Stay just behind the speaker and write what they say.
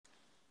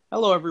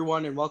Hello,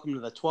 everyone, and welcome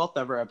to the 12th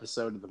ever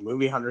episode of the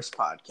Movie Hunters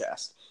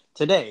podcast.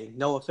 Today,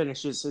 Noah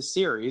finishes his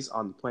series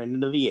on the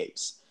Planet of the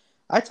Apes.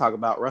 I talk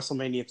about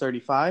WrestleMania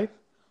 35,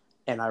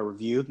 and I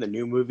review the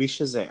new movie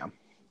Shazam.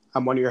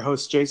 I'm one of your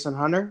hosts, Jason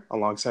Hunter,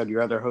 alongside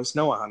your other host,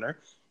 Noah Hunter,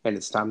 and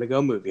it's time to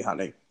go movie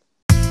hunting.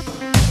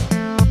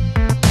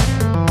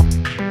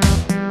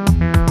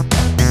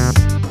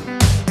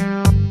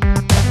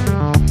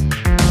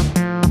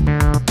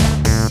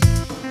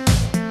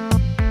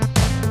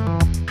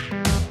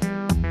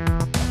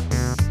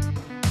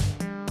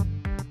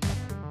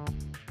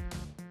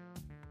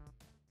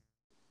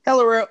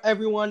 Hello,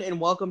 everyone,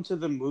 and welcome to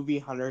the Movie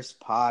Hunters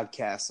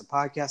podcast, a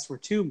podcast where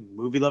two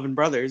movie-loving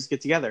brothers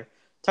get together,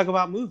 talk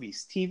about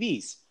movies,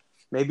 TVs,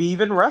 maybe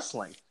even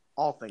wrestling.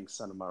 All things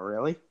cinema,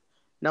 really.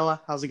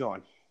 Noah, how's it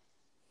going?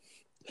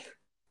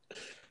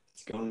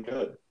 It's going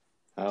good.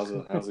 How's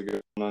it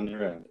going on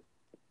your end?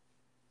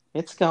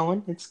 It's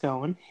going.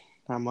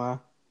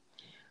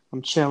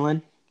 I'm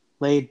chilling,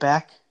 laid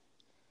back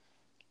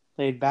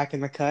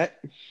in the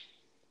cut,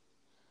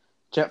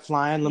 jet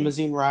flying,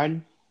 limousine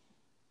riding,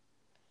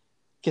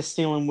 kiss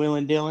stealing,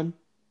 wheeling dealing,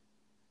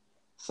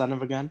 son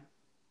of a gun.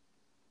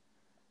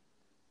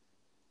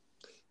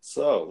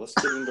 So let's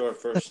get into our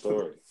first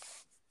story.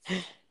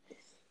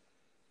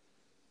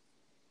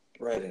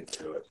 Right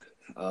into it.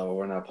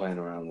 We're not playing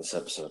around this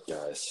episode,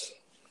 guys.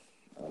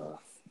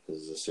 This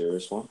is a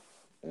serious one.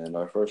 And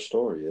our first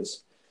story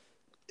is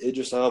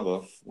Idris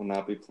Elba will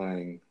not be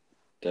playing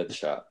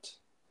Deadshot.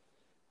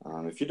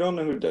 If you don't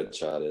know who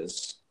Deadshot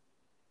is,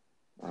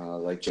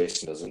 like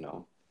Jason doesn't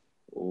know.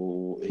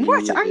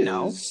 I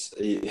know.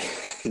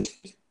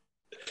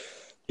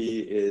 He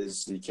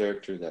is the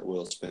character that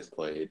Will Smith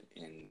played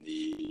in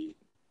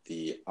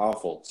the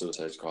awful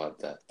Suicide Squad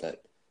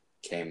that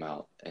came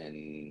out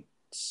in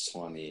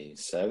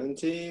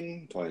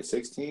 2017,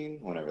 2016,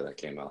 whenever that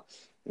came out.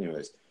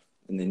 Anyways,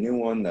 in the new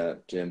one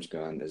that James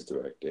Gunn is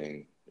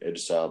directing,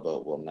 Idris Elba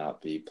will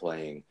not be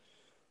playing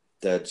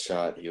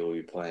Deadshot. He will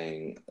be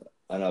playing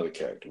another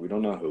character. We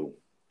don't know who.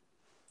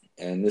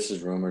 And this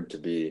is rumored to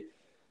be,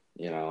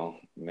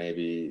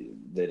 maybe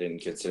they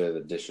didn't consider the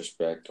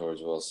disrespect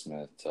towards Will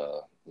Smith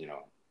to,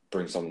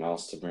 bring someone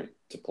else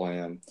to play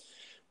him,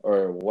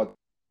 or what's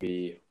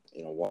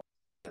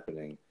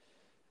happening.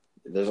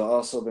 There's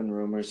also been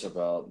rumors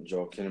about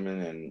Joel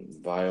Kinnaman and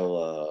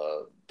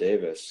Viola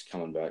Davis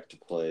coming back to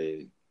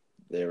play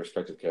their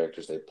respective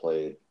characters they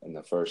played in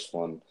the first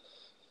one.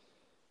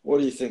 What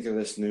do you think of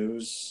this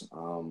news?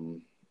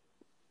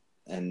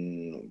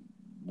 And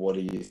what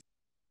do you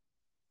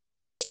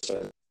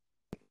think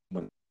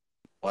when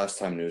last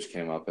time news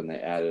came up and they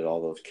added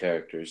all those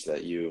characters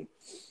that you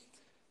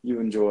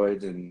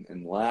enjoyed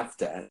and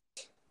laughed at?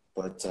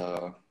 But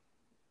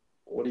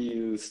what do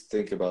you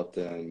think about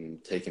them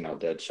taking out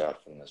Deadshot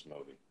from this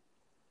movie?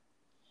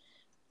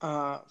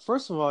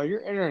 First of all,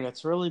 your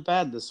internet's really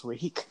bad this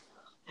week.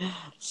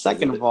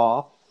 Second of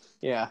all,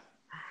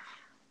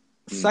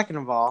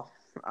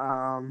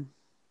 I'm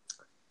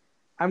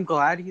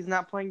glad he's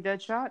not playing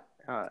Deadshot,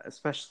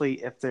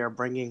 especially if they're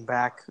bringing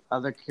back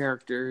other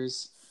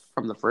characters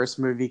from the first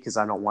movie, because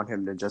I don't want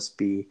him to just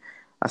be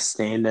a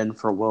stand-in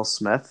for Will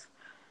Smith.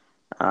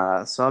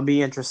 So I'll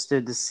be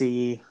interested to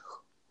see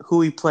who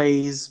he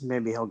plays.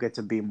 Maybe he'll get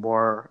to be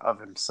more of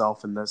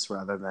himself in this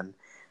rather than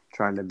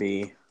trying to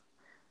be,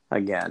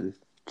 again,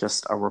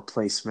 just a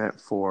replacement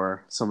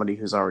for somebody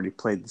who's already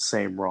played the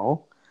same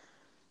role.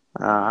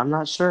 I'm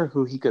not sure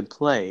who he could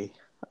play.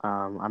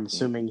 I'm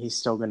assuming he's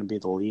still going to be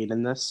the lead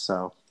in this,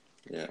 so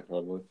yeah,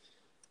 probably.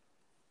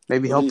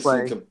 maybe he'll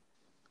play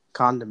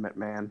Condiment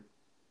Man.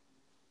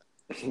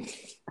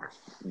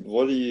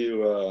 What do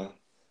you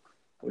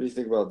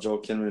think about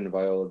Joel Kinnaman and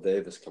Viola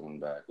Davis coming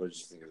back? What did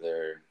you think of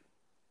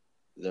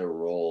their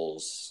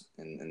roles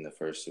in the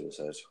first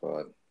Suicide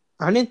Squad?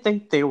 I didn't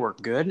think they were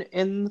good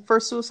in the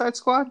first Suicide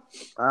Squad.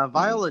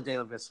 Viola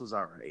Davis was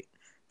alright.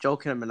 Joel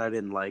Kinnaman I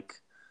didn't like.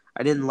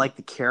 I didn't like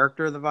the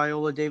character that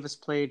Viola Davis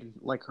played,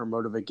 like her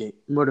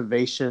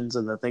motivations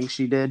and the things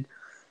she did.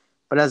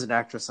 But as an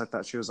actress, I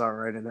thought she was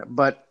alright in it.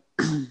 But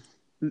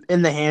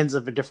in the hands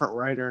of a different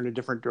writer and a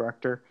different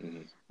director,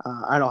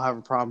 I don't have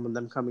a problem with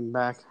them coming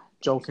back.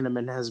 Joel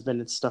Kinnaman has been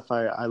in stuff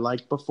I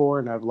liked before,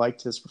 and I've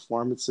liked his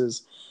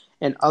performances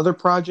in other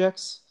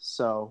projects.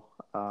 So,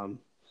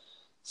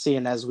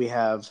 seeing as we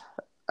have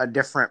a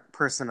different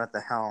person at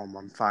the helm,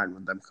 I'm fine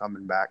with them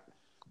coming back.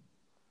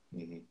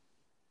 Mm-hmm.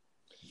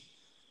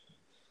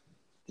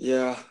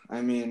 Yeah,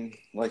 I mean,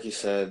 like you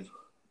said,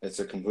 it's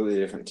a completely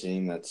different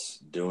team that's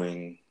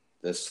doing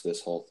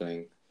this whole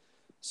thing.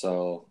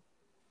 So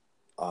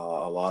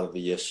a lot of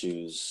the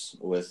issues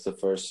with the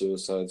first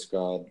Suicide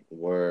Squad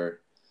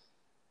were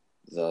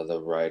the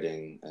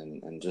writing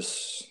and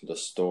just the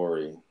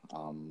story.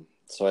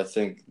 So I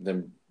think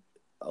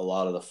a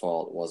lot of the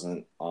fault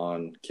wasn't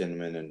on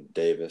Kinnaman and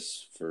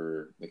Davis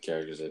for the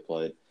characters they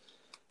played.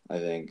 I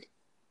think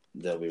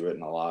they'll be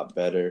written a lot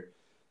better.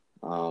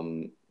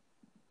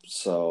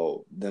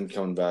 So them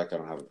coming back, I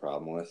don't have a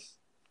problem with.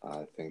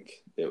 I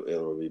think it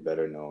will be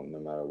better no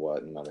matter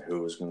what, no matter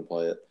who was going to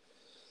play it.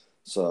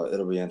 So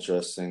it'll be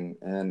interesting,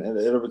 and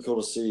it'll be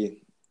cool to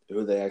see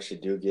who they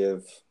actually do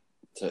give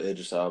to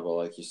Idris Elba.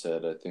 Like you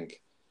said, I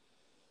think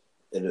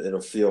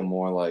it'll feel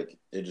more like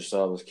Idris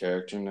Elba's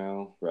character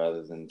now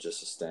rather than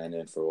just a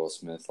stand-in for Will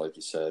Smith, like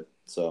you said.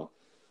 So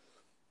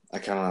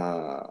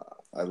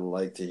I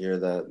like to hear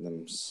that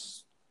them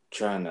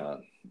trying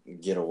to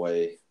get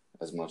away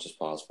as much as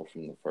possible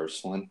from the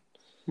first one.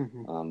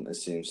 It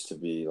seems to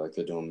be like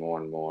they're doing more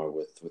and more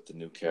with the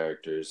new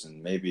characters,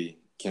 and maybe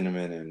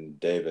Kinnaman and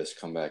Davis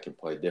come back and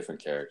play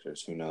different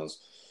characters. Who knows?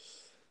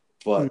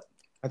 But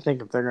I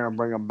think if they're gonna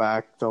bring them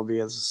back, they'll be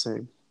as the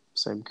same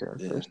yeah,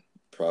 characters.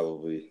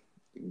 probably,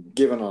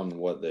 given on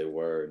what they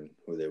were and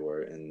who they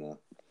were in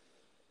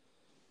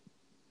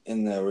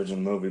the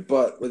original movie.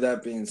 But with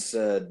that being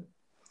said,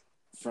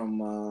 from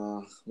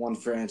one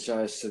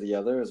franchise to the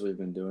other, as we've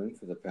been doing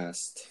for the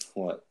past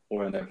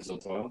we're in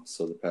episode 12,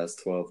 so the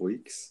past 12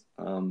 weeks.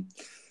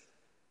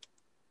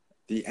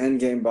 The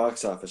Endgame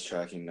box office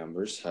tracking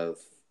numbers have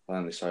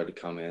finally started to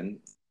come in.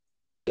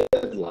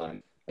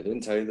 Deadline. I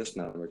didn't tell you this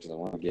number because I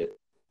want to get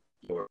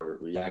your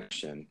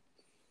reaction.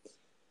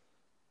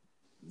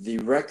 The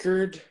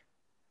record,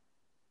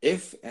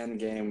 if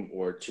Endgame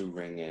were to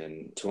ring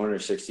in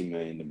 260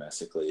 million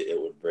domestically, it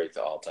would break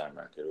the all-time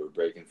record. It would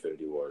break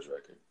Infinity War's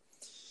record.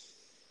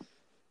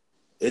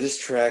 It is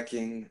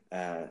tracking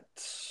at,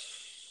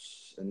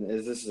 and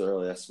this is an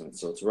early estimate,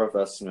 so it's a rough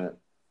estimate,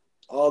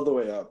 all the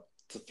way up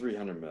to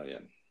 300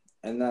 million,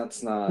 and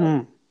that's not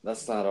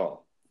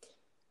all.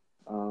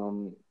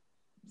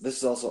 This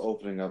is also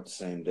opening up the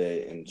same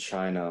day in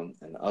China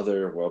and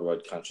other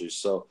worldwide countries.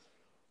 So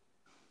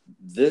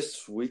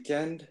this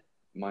weekend,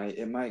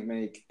 it might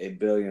make 1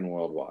 billion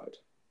worldwide.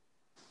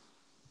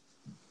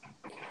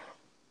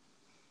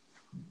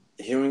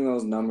 Hearing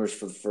those numbers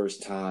for the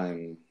first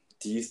time,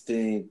 do you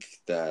think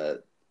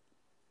that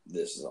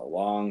this is a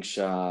long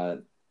shot?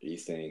 Do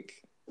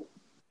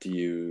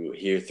you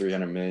hear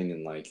 300 million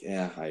and like,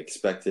 yeah, I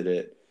expected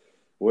it?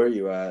 Where are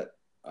you at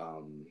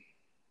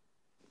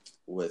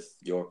with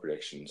your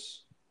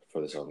predictions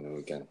for this opening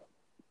weekend?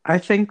 I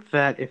think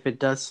that if it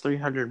does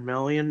 300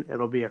 million,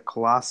 it'll be a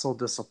colossal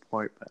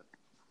disappointment.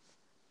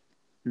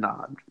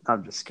 No,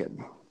 I'm just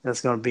kidding. That's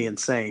going to be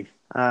insane.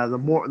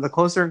 The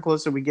closer and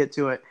closer we get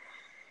to it,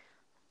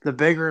 the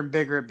bigger and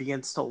bigger it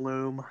begins to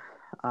loom.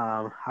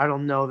 I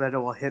don't know that it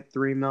will hit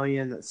 3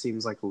 million. That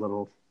seems like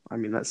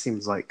that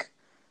seems like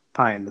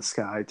pie in the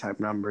sky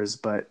type numbers,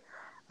 but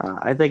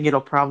I think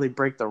it'll probably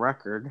break the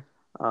record.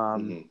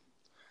 And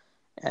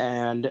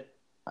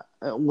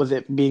with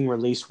it being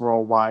released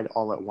worldwide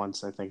all at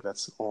once, I think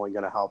that's only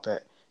going to help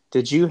it.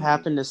 Did you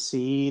happen to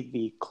see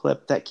the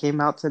clip that came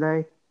out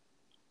today?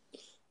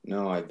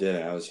 No, I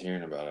didn't. I was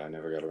hearing about it. I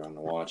never got around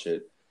to watch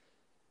it.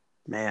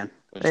 Man,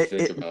 what do you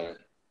think about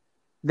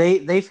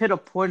it? They've hit a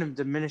point of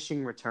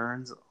diminishing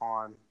returns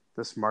on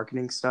this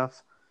marketing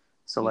stuff.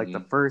 So like the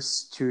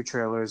first 2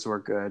 trailers were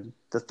good.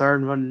 The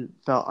third one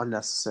felt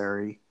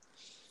unnecessary.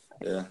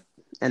 Yeah.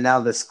 And now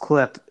this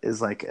clip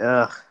is like,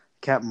 ugh,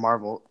 Captain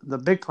Marvel. The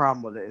big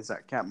problem with it is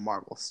that Captain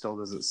Marvel still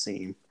doesn't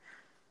seem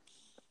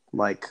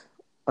like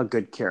a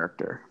good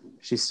character.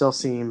 She still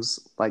seems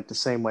like the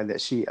same way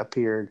that she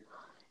appeared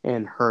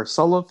in her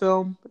solo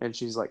film, and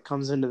she's like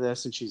comes into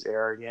this and she's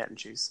arrogant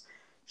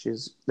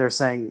and they're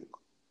saying,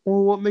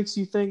 well, what makes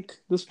you think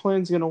this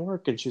plan's gonna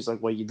work? And she's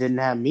like, well, you didn't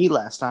have me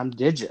last time,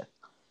 did you?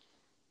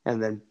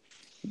 And then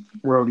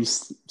Rhodey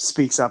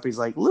speaks up. He's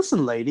like,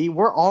 listen, lady,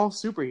 we're all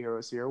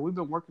superheroes here. We've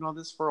been working on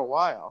this for a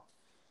while.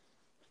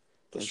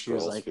 The and she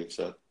was like, speaks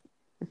up.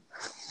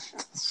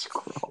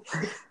 Skrull.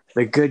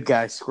 The good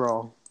guy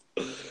Skrull.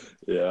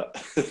 Yeah.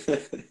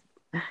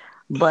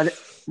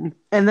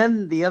 And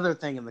then the other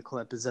thing in the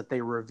clip is that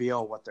they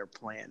reveal what their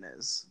plan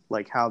is,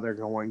 like how they're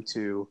going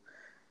to.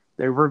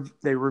 They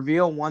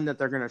reveal one that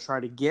they're going to try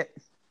to get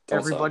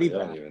everybody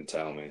back. Don't even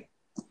tell me.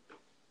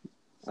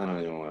 I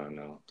don't even want to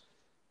know.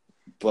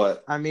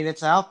 But I mean,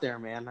 it's out there,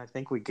 man. I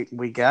think we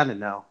got to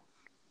know.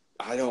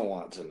 I don't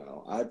want to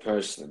know. I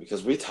personally,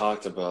 because we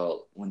talked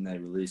about when they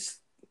released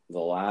the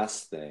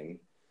last thing,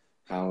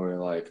 how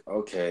we're like,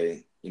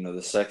 okay,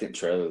 the second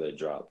trailer they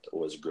dropped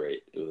was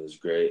great. It was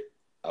great.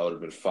 I would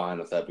have been fine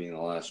with that being the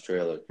last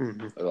trailer,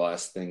 or the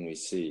last thing we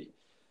see.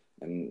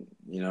 And,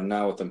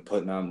 now with them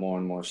putting out more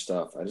and more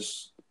stuff, I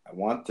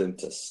want them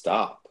to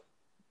stop.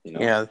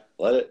 Yeah.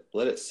 Let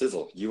it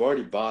sizzle. You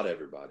already bought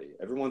everybody.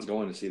 Everyone's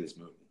going to see this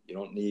movie. You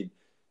don't need,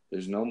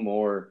 there's no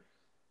more,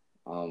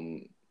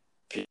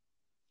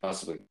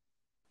 possibly,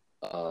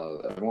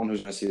 everyone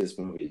who's going to see this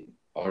movie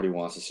already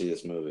wants to see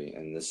this movie.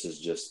 And this is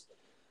just,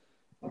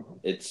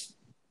 it's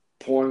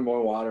pouring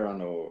more water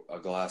onto a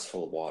glass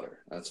full of water.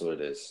 That's what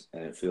it is.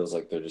 And it feels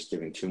like they're just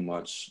giving too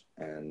much.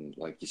 And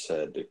like you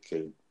said,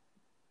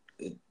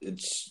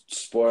 it's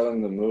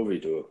spoiling the movie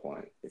to a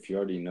point. If you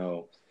already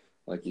know,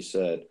 like you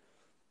said,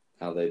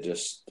 how they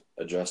just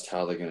addressed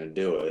how they're going to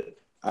do it,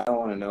 I don't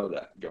want to know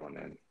that going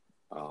in.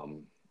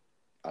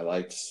 I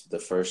liked the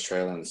first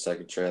trailer and the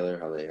second trailer,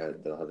 how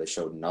they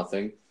showed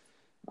nothing.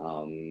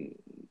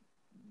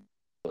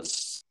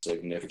 Was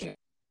significant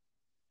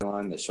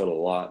line. They showed a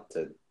lot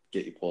to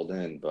get you pulled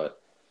in,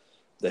 but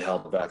they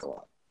held back a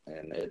lot.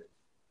 And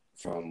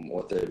from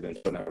what they've been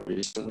putting out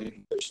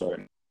recently, they're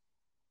starting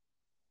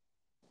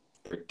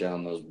to break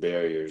down those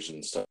barriers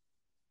and stuff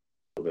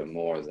a little bit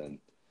more than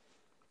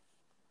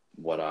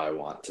what I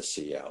want to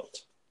see out.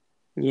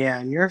 Yeah,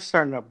 and you're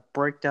starting to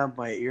break down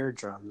my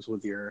eardrums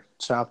with your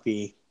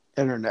choppy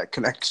internet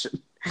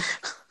connection.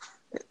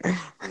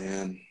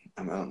 Man,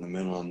 I'm out in the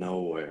middle of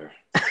nowhere.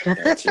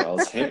 That's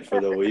y'all's hint for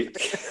the week.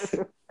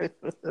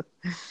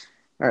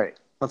 All right,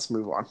 let's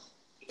move on.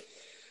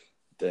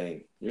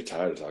 Dang, you're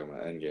tired of talking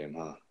about Endgame,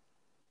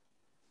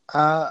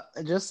 huh?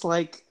 Just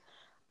like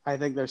I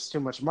think there's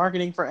too much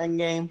marketing for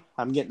Endgame.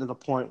 I'm getting to the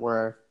point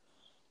where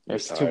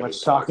there's too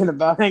much talking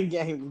about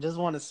Endgame. Just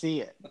want to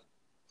see it.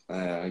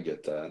 I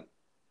get that.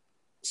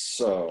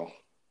 So,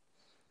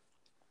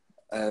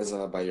 as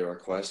by your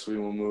request, we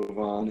will move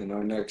on, and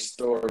our next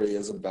story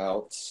is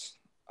about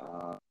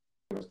a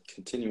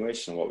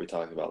continuation of what we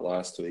talked about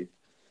last week.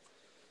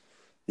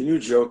 The new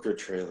Joker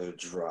trailer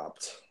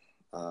dropped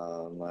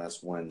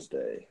last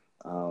Wednesday,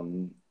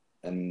 and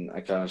I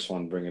kind of just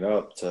want to bring it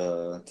up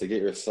to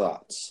get your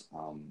thoughts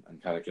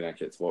and kind of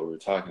connect it to what we were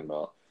talking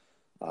about.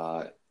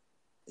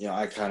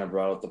 I kind of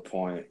brought up the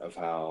point of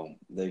how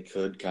they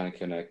could kind of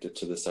connect it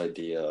to this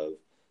idea of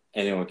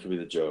anyone could be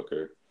the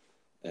Joker,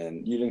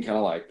 and you didn't kind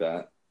of like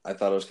that. I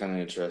thought it was kind of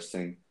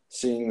interesting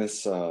seeing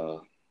this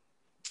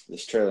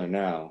this trailer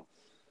now.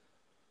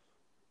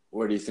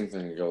 Where do you think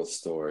they're gonna go with the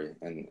story?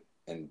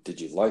 And did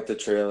you like the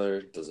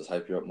trailer? Does it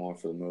hype you up more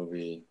for the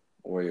movie?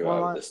 Where are you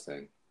at with this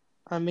thing?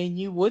 I mean,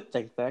 you would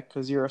think that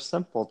because you're a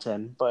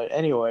simpleton. But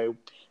anyway,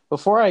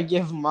 before I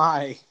give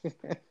my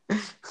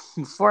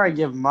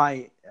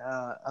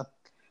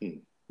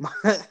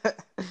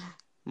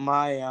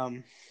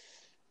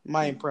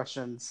my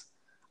impressions,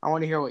 I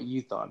want to hear what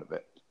you thought of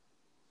it.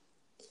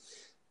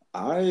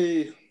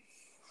 I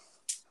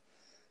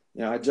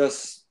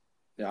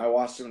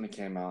watched it when it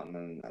came out, and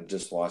then I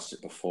just watched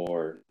it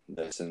before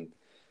this, and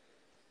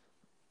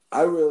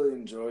I really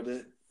enjoyed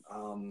it.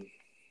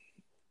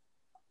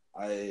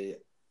 I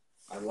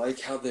like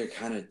how they're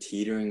kind of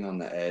teetering on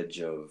the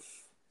edge of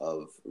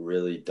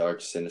really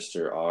dark,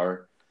 sinister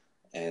R,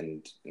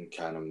 and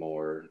kind of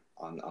more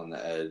on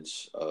the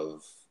edge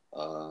of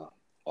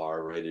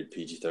R-rated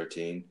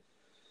PG-13.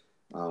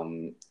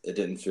 It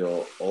didn't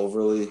feel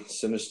overly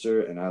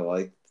sinister, and I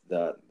liked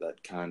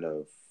that kind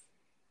of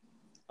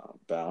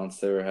balance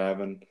they were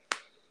having.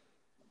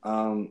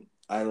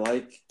 I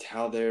like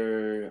how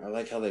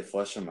they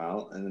flesh him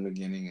out in the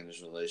beginning in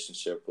his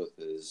relationship with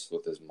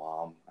his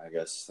mom. I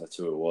guess that's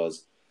who it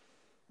was.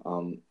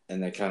 And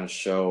they kind of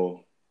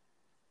show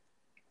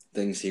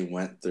things he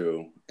went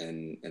through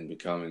in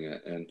becoming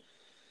it. And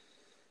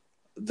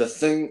the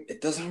thing,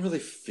 it doesn't really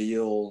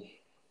feel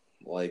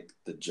like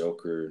the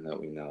Joker that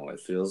we know. It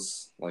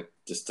feels like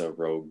just a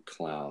rogue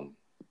clown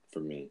for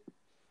me.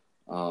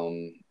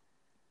 And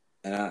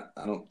I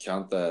don't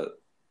count that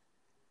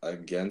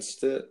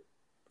against it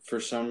for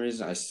some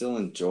reason. I still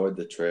enjoyed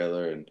the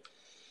trailer, and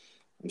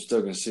I'm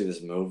still going to see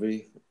this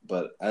movie.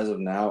 But as of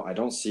now, I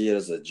don't see it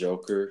as a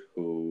Joker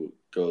who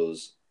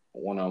goes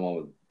one-on-one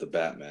with the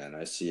Batman.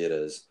 I see it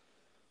as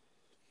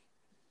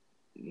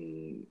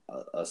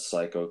a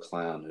psycho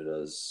clown who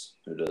does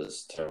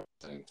terrible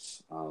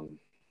things.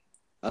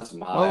 That's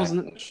my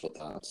initial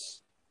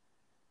thoughts.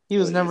 He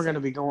was never going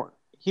to be going.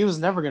 He was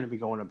never going to be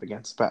going up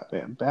against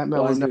Batman.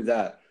 Batman was I knew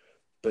that,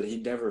 but he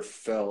never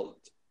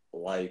felt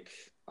like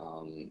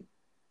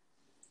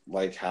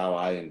how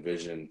I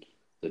envisioned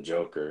the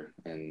Joker,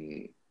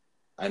 and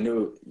I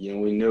knew,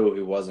 we knew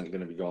he wasn't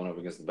going to be going up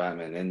against the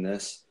Batman in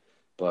this,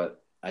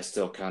 but I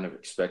still kind of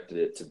expected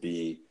it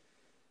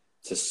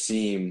to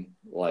seem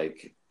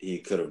like he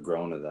could have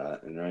grown to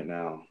that. And right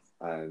now,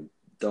 I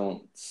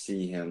don't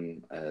see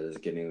him as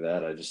getting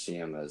that. I just see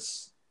him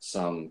as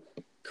some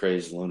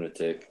crazed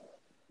lunatic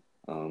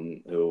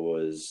who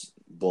was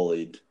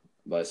bullied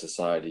by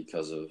society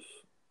because of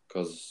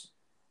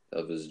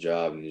his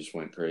job, and he just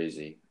went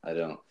crazy. I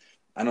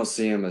don't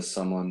see him as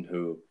someone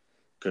who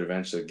could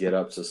eventually get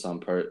up to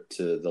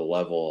to the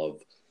level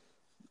of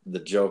the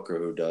Joker,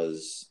 who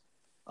does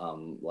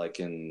like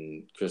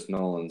in Chris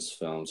Nolan's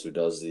films, who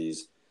does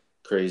these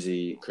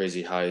crazy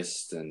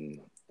heists and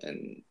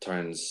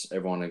turns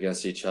everyone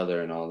against each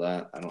other and all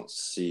that. I don't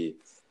see.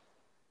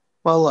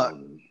 Well, look,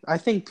 I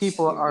think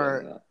people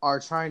are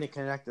trying to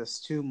connect this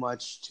too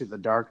much to The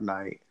Dark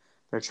Knight.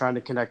 They're trying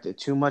to connect it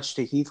too much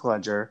to Heath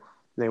Ledger.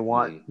 They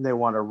want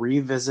to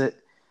revisit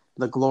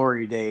the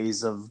glory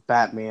days of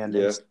Batman.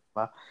 Yeah.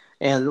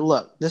 And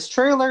look, this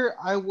trailer,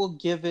 I will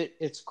give it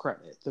its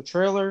credit. The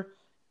trailer,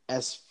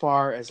 as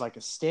far as like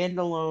a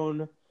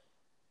standalone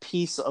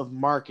piece of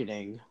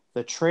marketing,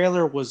 the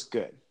trailer was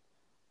good.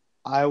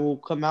 I will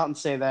come out and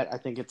say that. I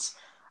think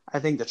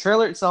the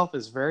trailer itself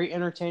is very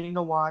entertaining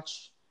to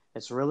watch.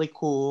 It's really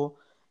cool,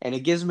 and it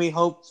gives me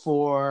hope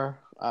for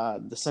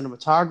the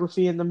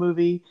cinematography in the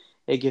movie.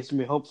 It gives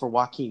me hope for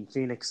Joaquin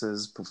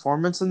Phoenix's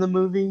performance in the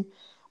movie.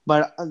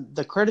 But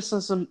the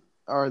criticism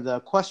or the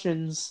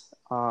questions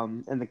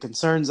and the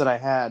concerns that I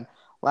had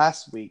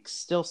last week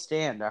still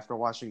stand after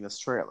watching this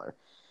trailer.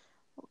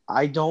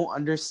 I don't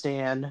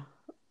understand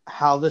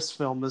how this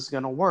film is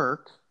going to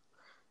work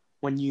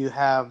when you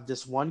have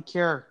this one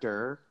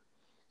character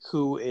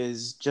who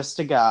is just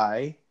a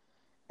guy,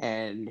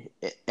 and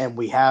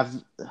we have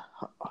an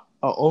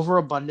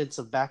overabundance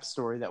of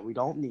backstory that we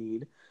don't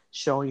need,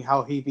 showing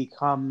how he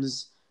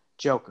becomes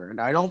Joker. And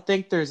I don't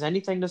think there's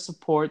anything to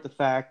support the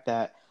fact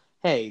that,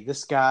 hey,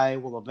 this guy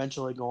will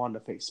eventually go on to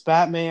face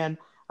Batman.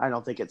 I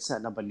don't think it's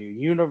setting up a new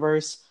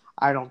universe.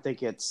 I don't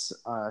think it's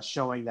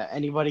showing that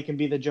anybody can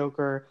be the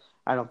Joker.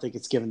 I don't think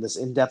it's given this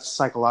in-depth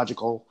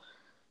psychological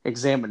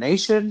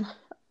examination.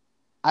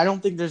 I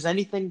don't think there's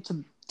anything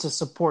to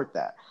support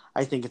that.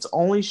 I think it's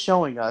only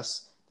showing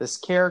us this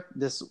character,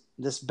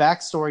 this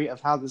backstory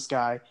of how this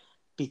guy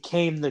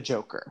became the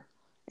Joker.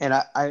 And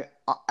I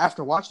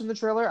after watching the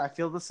trailer, I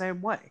feel the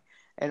same way.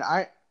 And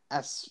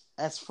as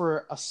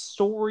for a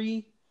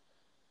story,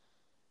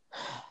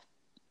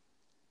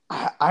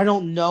 I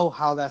don't know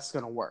how that's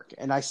going to work.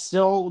 And I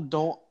still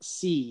don't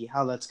see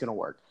how that's going to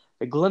work.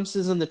 The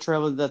glimpses in the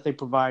trailer that they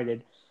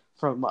provided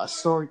from a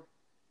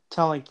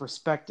storytelling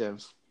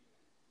perspective,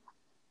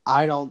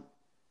 I don't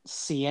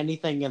see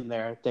anything in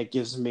there that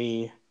gives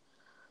me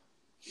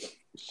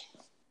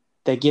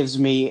an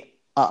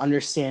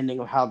understanding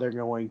of how they're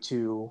going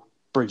to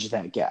bridge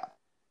that gap.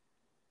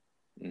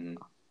 Mm-hmm.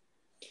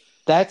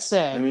 That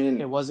said,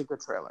 it was a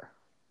good trailer.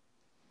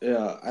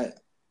 Yeah,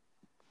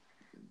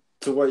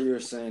 to what you were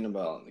saying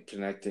about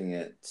connecting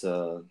it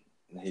to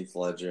Heath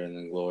Ledger and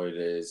the Glory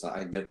Days,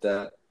 I get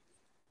that,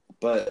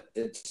 but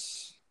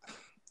it's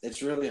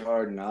really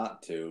hard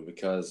not to,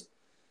 because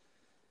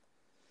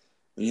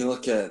when you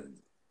look at,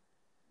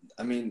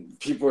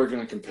 people are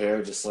going to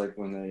compare, just like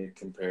when they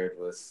compared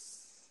with,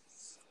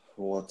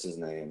 what's his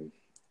name,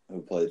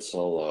 who played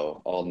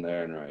Solo, Alden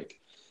Ehrenreich.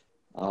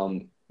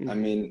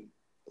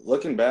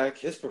 Looking back,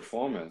 his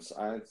performance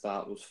I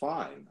thought was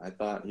fine. I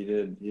thought he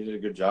did a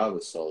good job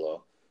with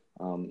Solo.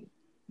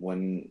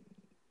 When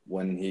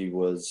he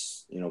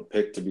was,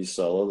 picked to be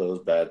Solo, there was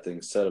bad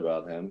things said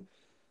about him.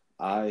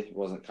 I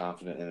wasn't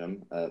confident in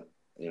him. I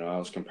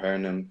was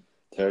comparing him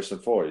to Harrison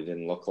Ford. He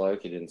didn't look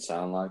like, he didn't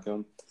sound like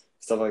him,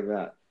 stuff like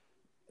that.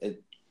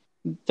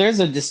 There's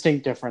a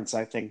distinct difference,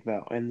 I think,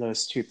 though, in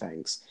those two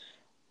things.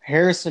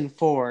 Harrison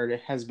Ford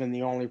has been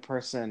the only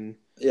person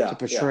to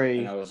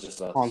portray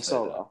Han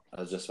Solo.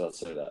 I was just about to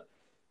say that.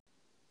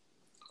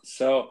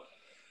 So,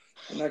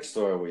 the next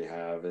story we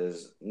have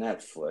is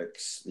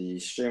Netflix, the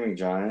streaming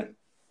giant,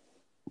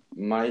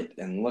 might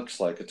and looks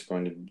like it's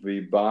going to be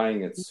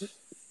buying its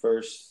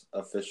first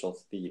official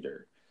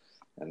theater.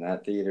 And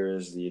that theater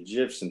is the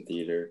Egyptian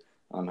Theater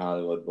on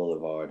Hollywood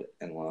Boulevard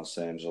in Los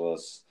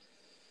Angeles.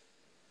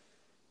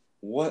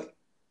 What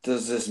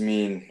does this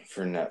mean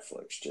for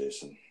Netflix,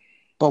 Jason?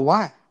 But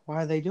why?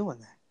 Why are they doing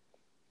that?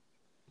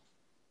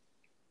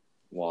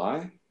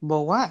 Why? But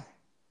why?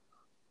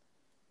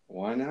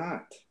 Why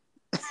not?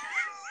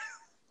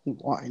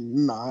 Why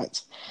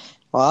not?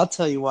 Well, I'll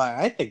tell you why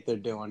I think they're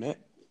doing it.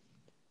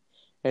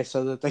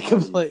 So that they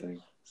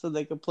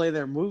can play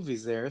their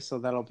movies there, so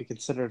that'll be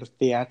considered a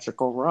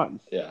theatrical run.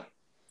 Yeah.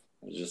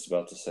 I was just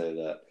about to say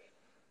that.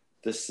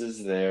 This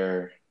is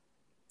their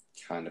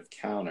kind of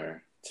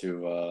counter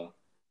to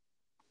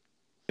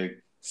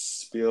big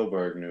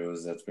Spielberg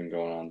news that's been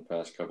going on the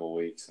past couple of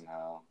weeks, and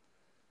how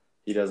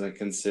he doesn't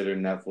consider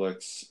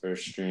Netflix or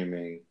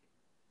streaming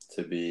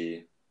to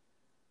be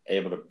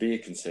able to be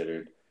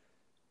considered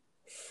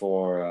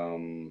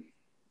for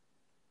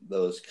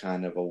those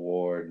kind of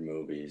award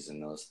movies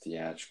and those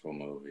theatrical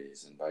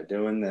movies. And by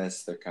doing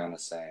this, they're kind of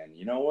saying,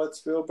 you know what,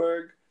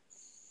 Spielberg?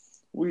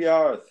 We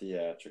are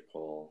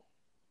theatrical.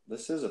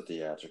 This is a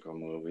theatrical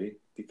movie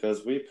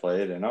because we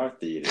play it in our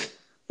theater.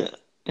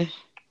 And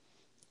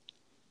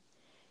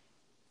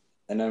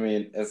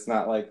it's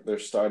not like they're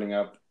starting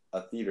up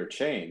a theater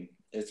chain.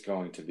 It's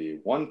going to be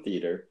one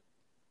theater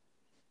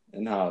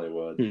in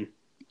Hollywood.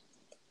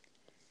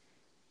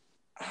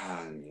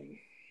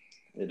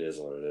 It is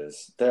what it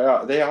is.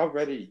 They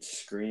already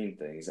screen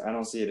things. I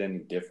don't see it any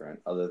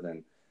different, other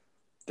than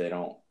they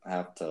don't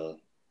have to.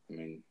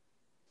 They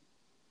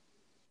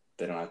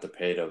don't have to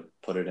pay to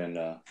put it in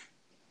a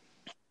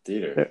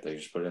theater. They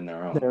just put it in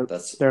their own.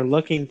 They're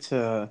looking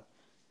to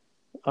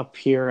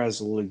appear as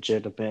a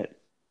legitimate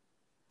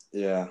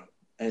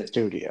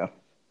studio.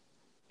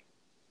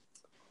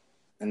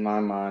 In my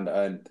mind,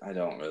 I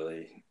don't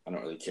really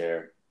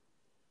care.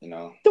 Then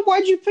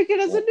why'd you pick it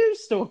as a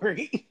news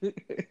story?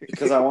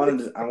 Because I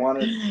wanted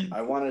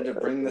to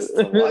bring this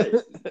to light.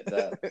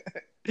 That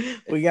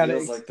we gotta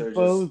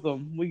expose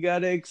them. We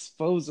gotta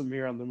expose them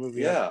here on the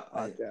Movie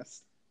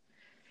Podcast.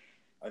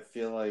 I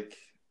feel like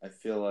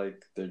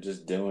they're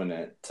just doing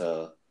it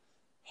to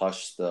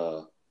hush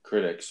the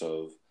critics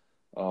of,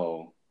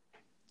 oh,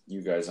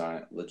 you guys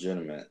aren't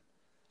legitimate.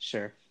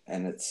 Sure.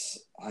 And it's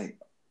like,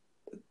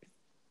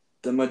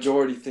 the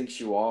majority thinks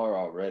you are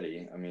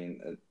already.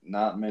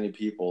 Not many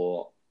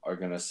people are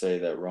going to say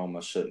that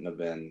Roma shouldn't have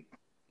been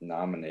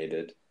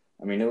nominated.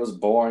 I mean, it was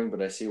boring,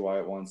 but I see why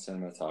it won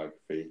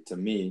cinematography. To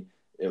me,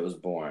 it was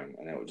boring,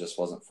 and it just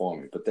wasn't for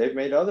me. But they've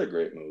made other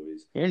great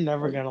movies. You're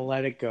never gonna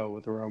let it go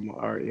with Roma,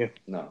 are you?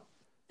 No.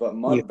 But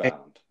You think?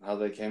 Mudbound, how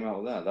they came out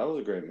with that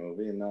was a great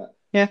movie, and that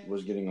Yeah.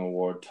 was getting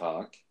award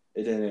talk.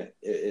 It didn't.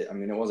 I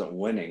mean, it wasn't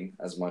winning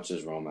as much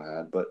as Roma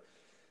had, but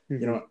you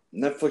know,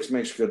 Netflix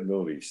makes good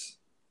movies.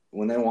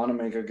 When they want to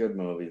make a good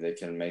movie, they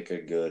can make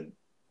a good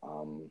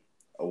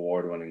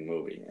award-winning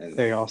movie. And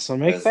they also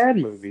make bad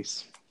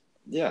movies.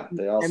 Yeah,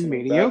 they also and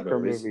make mediocre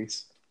bad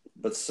movies.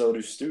 But so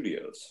do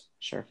studios.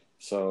 Sure.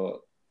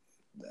 So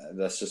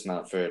that's just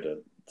not fair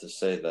to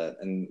say that,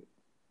 and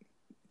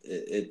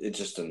it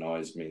just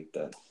annoys me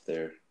that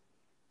they're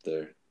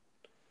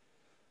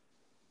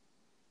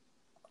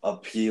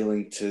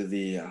appealing to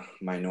the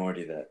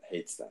minority that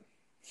hates them.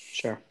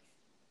 Sure.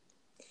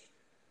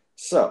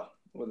 So,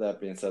 with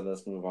that being said,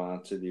 let's move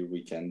on to the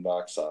weekend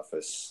box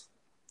office.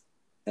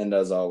 And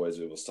as always,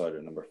 we will start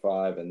at number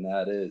 5, and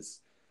that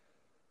is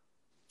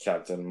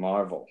Captain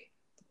Marvel,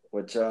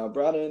 which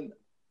brought in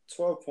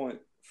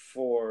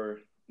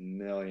 $12.4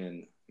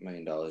 million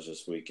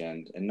this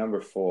weekend. And number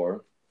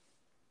 4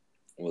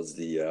 was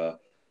the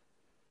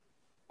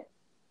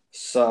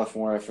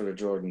sophomore effort of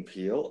Jordan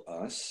Peele,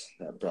 Us,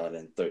 that brought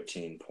in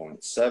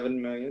 $13.7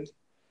 million.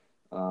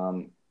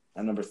 And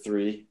number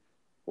 3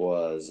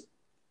 was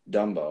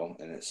Dumbo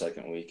in its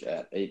second week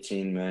at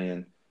 $18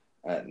 million.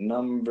 At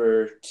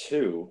number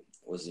 2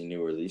 was the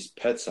new release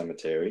Pet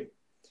Sematary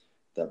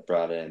that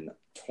brought in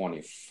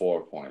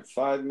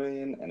 $24.5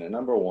 million. And at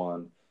number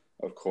 1,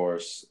 of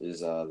course, is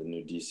the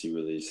new DC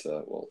release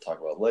that we'll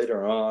talk about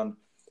later on,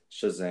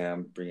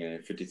 Shazam, bringing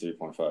in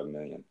 $53.5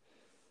 million.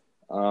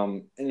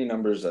 Any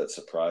numbers that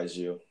surprise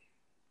you?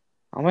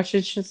 How much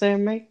did Shazam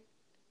make?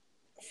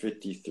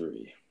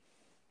 53.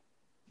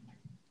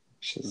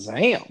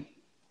 Shazam.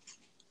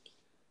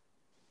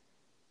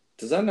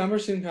 Does that number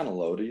seem kind of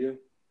low to you?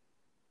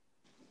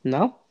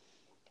 No?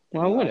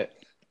 Why would it?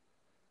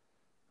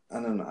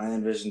 I don't know. I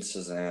envisioned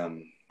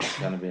Shazam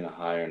kind of being a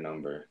higher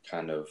number,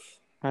 kind of.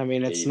 I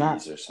mean, it's 80s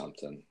not or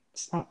something.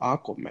 It's not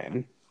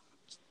Aquaman.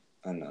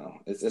 I know.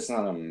 It's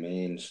not a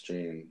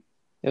mainstream.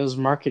 It was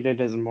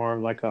marketed as more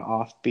of like an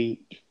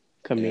offbeat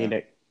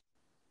comedic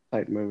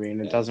type movie,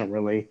 and it doesn't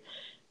really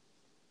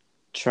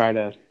try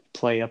to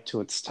play up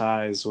to its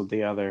ties with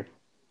the other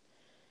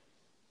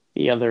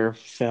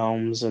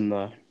films in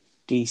the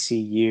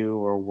DCU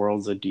or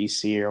Worlds of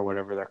DC or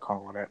whatever they're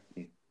calling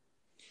it.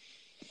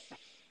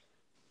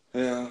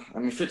 Yeah, I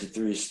mean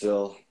 53 is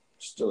still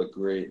a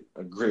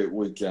great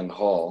weekend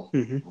haul.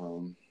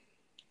 Mm-hmm.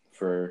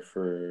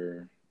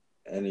 For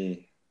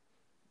any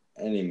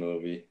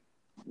movie,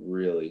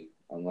 really,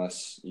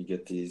 unless you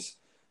get these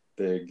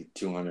big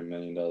 $200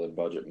 million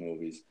budget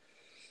movies.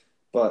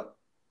 But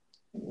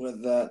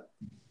with that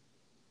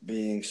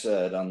being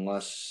said,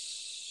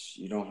 unless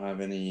you don't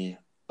have any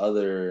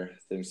other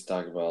things to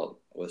talk about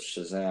with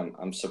Shazam,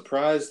 I'm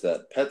surprised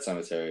that Pet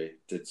Sematary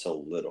did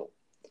so little.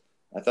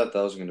 I thought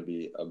that was going to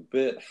be a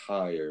bit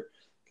higher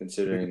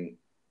considering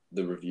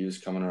the reviews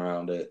coming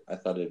around it. I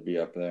thought it'd be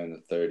up there in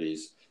the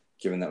 30s,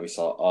 given that we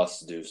saw Us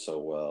do so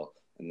well,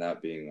 and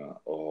that being a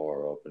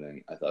horror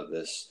opening. I thought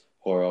this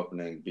horror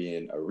opening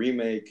being a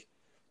remake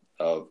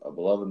of a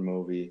beloved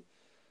movie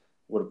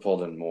would have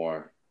pulled in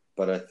more.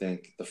 But I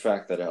think the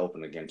fact that it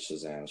opened against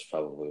Shazam is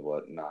probably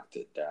what knocked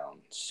it down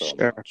so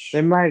much.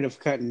 They might have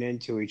cut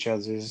into each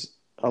other's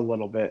a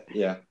little bit.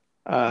 Yeah.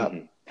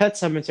 Pet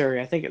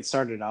Sematary, I think it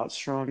started out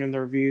strong in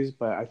the reviews,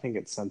 but I think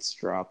it's since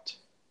dropped.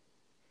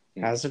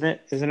 Hasn't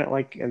it? Isn't it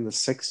like in the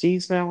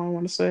 60s now, I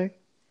want to say?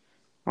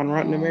 On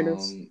Rotten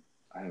Tomatoes?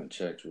 I haven't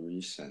checked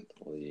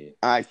recently.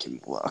 I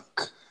can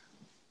look.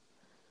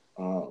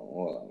 Oh,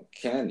 well,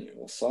 can you?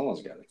 Well,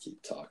 someone's got to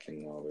keep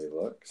talking while we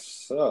look.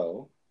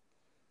 So,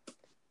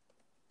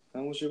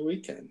 how was your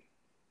weekend?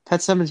 Pet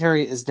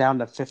Sematary is down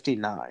to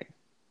 59.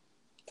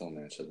 Don't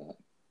answer that.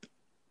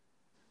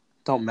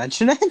 Don't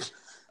mention it?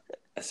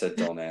 I said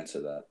don't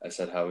answer that. I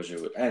said how was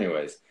your week?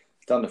 Anyways,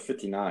 it's down to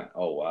 59.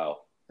 Oh,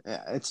 wow.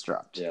 Yeah, it's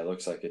dropped. Yeah, it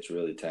looks like it's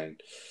really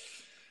tanked.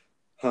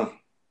 Huh.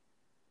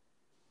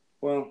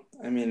 Well,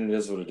 I mean, it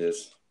is what it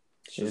is.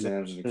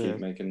 Shazam's going to keep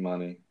making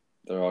money.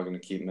 They're all going to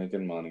keep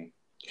making money.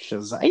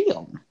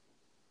 Shazam!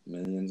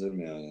 Millions and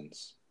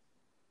millions.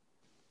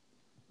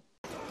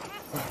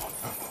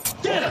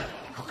 Get him!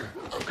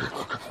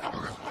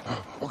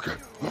 Okay.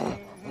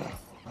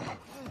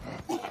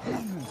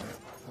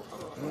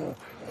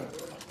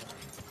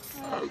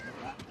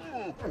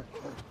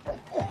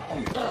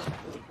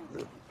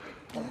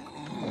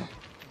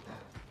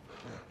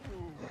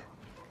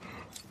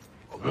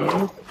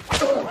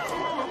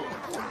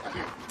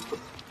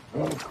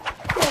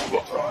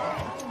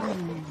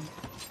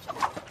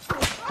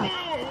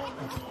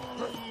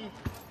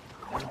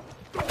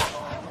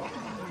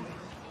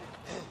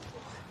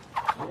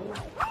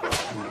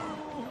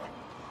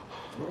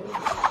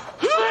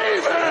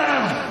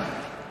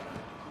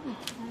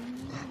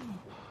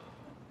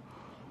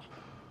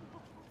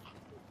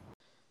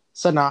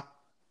 So now,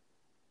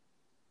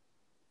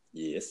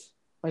 Yes.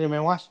 what do you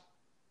mean watch?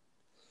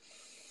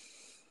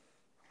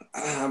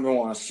 I've been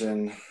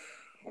watching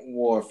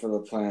War for the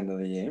Planet of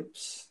the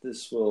Apes.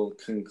 This will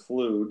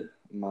conclude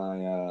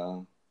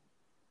my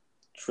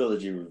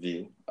trilogy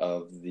review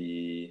of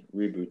the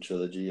reboot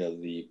trilogy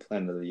of the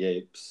Planet of the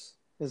Apes.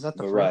 Is that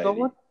the variety. Franco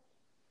one?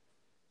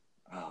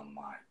 Oh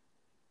my!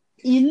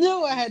 You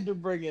knew I had to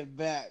bring it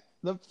back.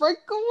 The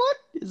Franco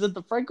one? Is it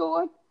the Franco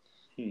one?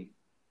 I'm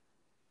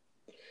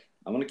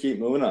gonna keep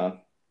moving on.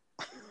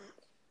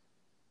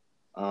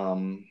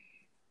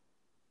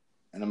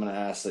 And I'm gonna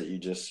ask that you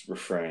just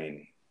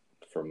refrain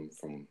from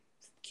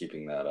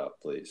keeping that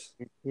up, please.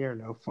 You're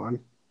no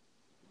fun.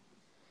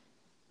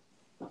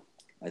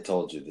 I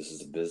told you this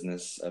is a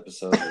business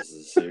episode. This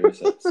is a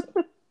serious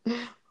episode.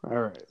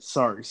 All right,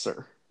 sorry,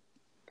 sir.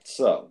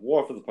 So,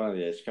 War for the Planet of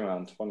the Apes came out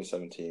in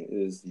 2017. It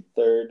is the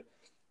third,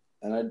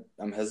 and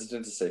I'm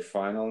hesitant to say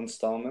final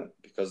installment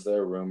because there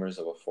are rumors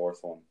of a fourth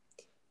one.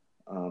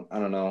 I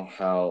don't know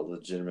how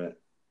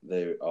legitimate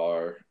they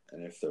are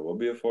and if there will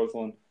be a fourth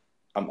one.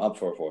 I'm up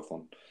for a fourth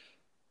one.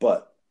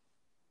 But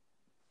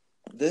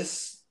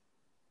this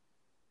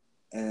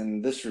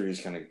review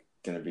is kind of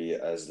going to be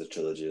as the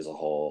trilogy as a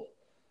whole,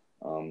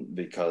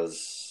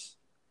 because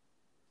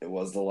it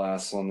was the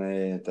last one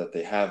that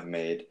they have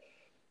made.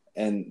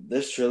 And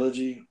this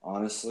trilogy,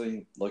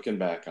 honestly, looking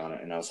back on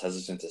it, and I was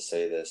hesitant to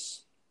say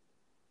this,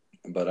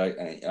 but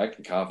I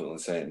can confidently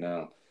say it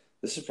now.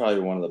 This is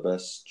probably one of the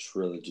best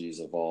trilogies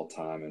of all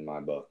time in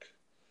my book.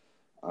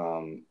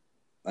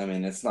 I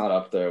mean, it's not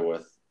up there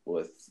with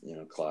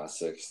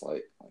classics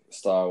like the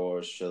Star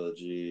Wars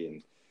trilogy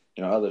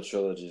and other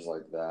trilogies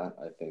like that.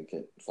 I think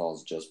it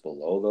falls just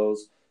below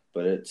those,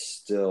 but it's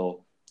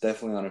still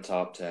definitely on a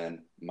top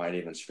 10. Might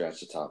even scratch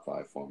the top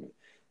 5 for me.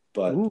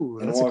 But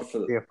that's a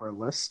good idea for a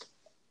list.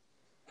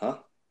 Huh?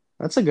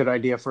 That's a good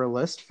idea for a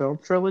list. Film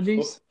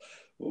trilogies.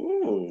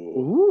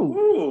 Ooh.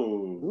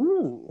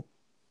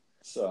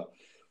 So,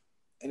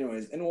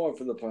 anyways, In War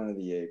for the Planet of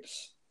the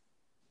Apes,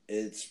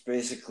 it's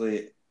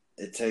basically,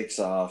 it takes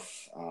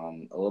off a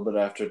little bit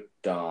after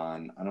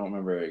dawn. I don't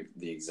remember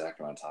the exact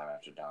amount of time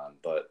after dawn,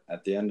 but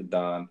at the end of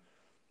dawn,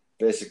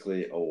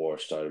 basically a war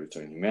started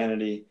between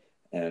humanity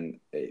and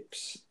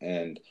apes.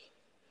 And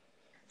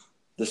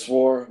this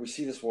war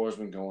has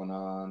been going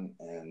on,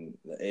 and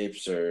the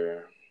apes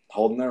are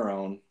holding their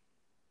own,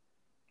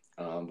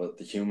 but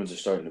the humans are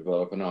starting to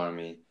build up an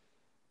army,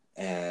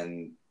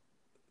 and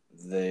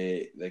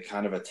they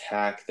kind of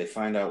attack. They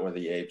find out where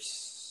the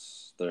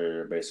apes,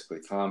 their basically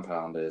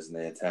compound is, and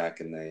they attack,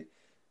 and they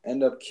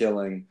end up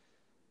killing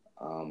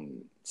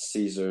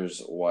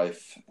Caesar's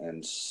wife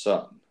and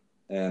son.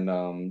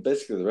 And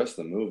basically the rest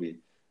of the movie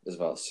is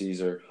about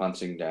Caesar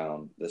hunting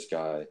down this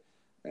guy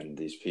and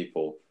these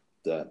people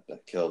that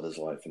killed his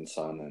wife and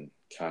son, and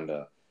kind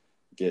of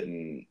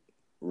getting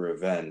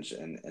revenge.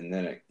 And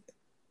then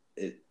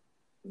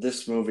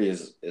this movie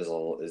is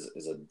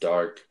a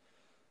dark,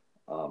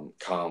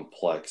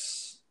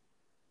 complex,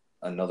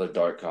 another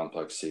dark,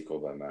 complex sequel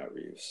by Matt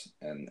Reeves,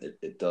 and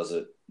it does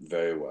it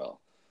very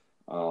well.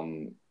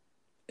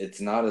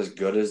 It's not as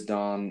good as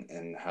Dawn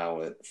in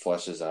how it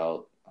fleshes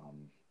out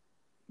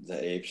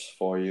the apes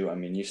for you. I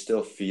mean, you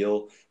still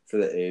feel for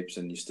the apes,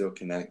 and you still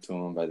connect to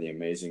them by the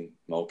amazing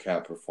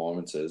mocap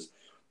performances,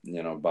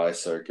 by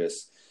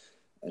Serkis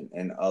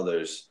and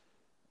others.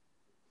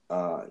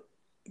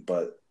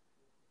 But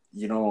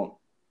you don't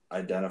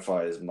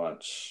identify as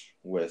much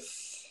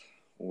with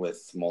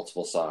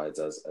multiple sides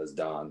as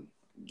Don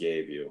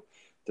gave you.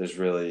 There's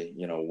really,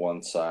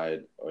 one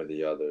side or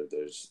the other.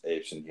 There's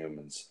apes and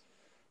humans,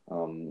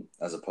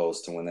 as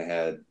opposed to when they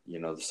had,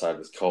 the side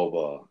with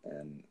Koba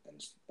and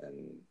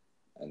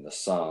the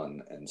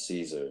son and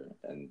Caesar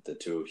and the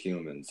two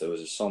humans. There was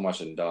just so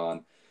much in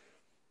Dawn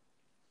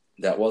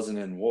that wasn't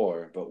in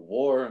War. But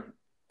War,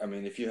 I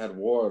mean, if you had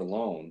War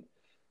alone,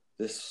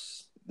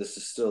 this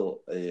is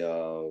still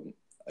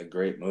a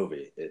great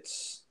movie.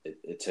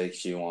 It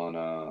takes you on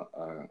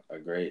a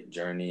great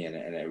journey, and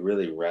it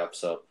really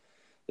wraps up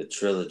the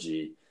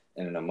trilogy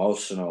in an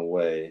emotional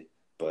way,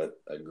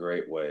 but a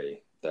great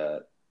way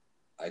that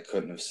I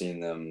couldn't have seen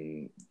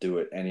them do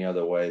it any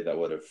other way that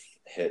would have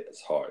hit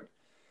as hard.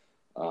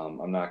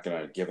 I'm not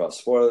going to give out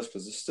spoilers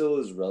because it still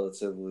is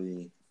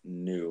relatively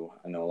new.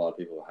 I know a lot of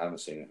people who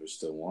haven't seen it who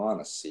still want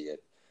to see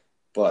it,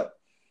 but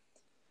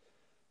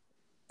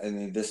I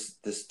mean, this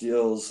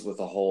deals with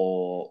a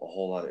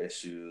whole lot of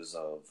issues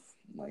of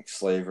like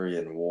slavery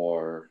and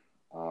war,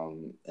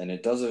 and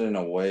it does it in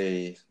a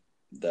way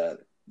that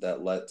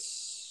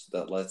lets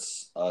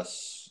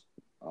us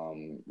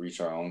reach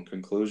our own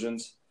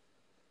conclusions.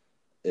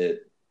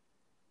 It,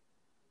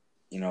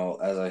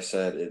 as I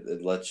said,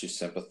 it lets you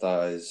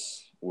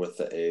sympathize with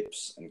the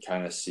apes and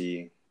kind of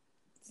see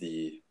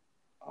the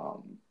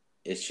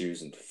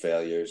issues and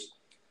failures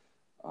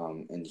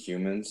in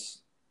humans.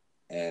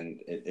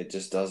 And it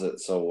just does it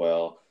so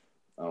well.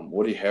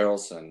 Woody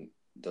Harrelson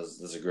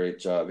does a great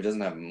job. He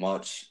doesn't have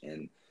much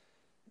in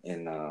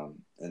the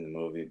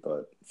movie,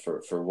 but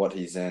for what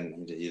he's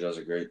in, he does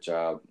a great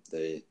job.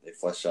 They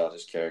flesh out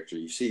his character.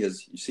 You see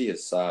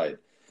his side,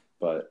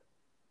 but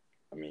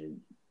I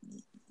mean,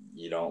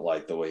 you don't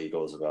like the way he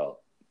goes about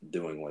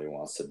doing what he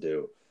wants to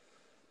do.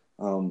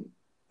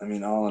 I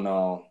mean, all in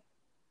all,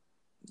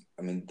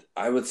 I mean,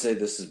 I would say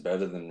this is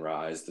better than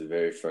Rise, the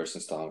very first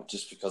installment,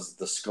 just because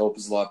the scope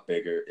is a lot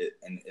bigger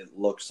and it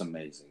looks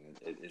amazing.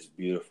 It is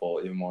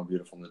beautiful, even more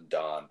beautiful than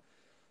Dawn.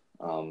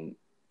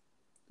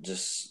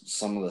 Just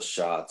some of the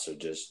shots are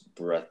just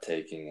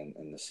breathtaking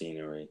and the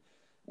scenery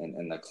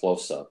and the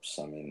close-ups.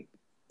 I mean,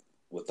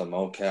 with the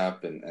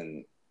mocap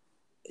and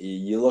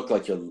you look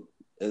like it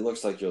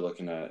looks like you're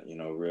looking at,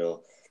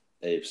 real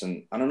apes.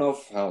 And I don't know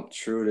how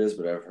true it is,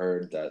 but I've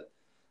heard that,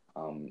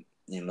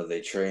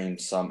 they train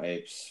some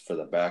apes for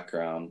the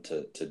background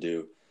to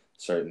do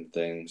certain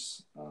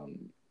things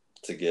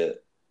to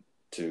get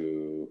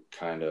to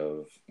kind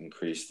of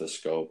increase the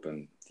scope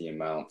and the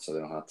amount so they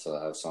don't have to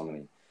have so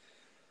many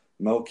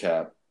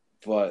mocap.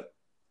 But,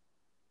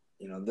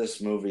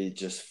 this movie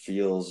just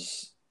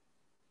feels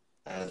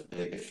as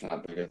big, if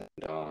not bigger than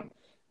Dawn.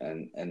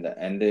 And the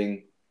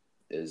ending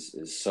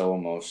is so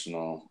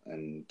emotional,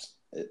 and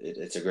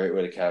it's a great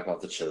way to cap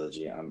out the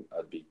trilogy.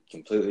 I'd be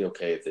completely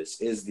okay if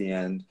this is the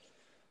end.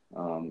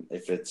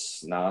 If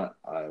it's not,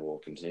 I will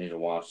continue to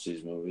watch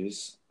these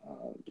movies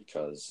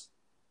because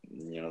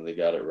they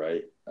got it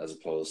right, as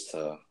opposed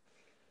to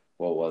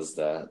what was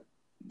that?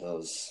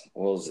 What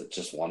was it?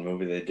 Just one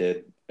movie they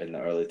did in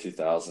the early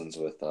 2000s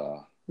with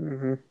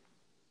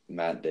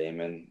Matt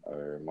Damon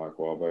or Mark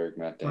Wahlberg.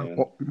 Matt Damon.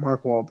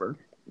 Mark Wahlberg.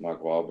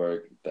 Mark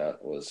Wahlberg.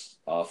 That was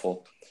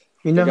awful.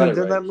 You know who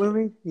did that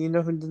movie? You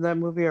know who did that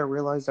movie? I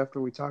realized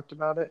after we talked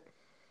about it.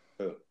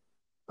 Who?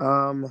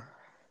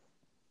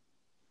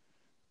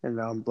 And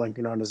now I'm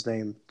blanking on his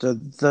name. The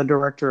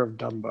director of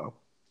Dumbo.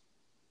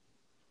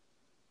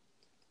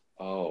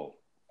 Oh,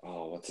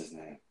 what's his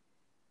name?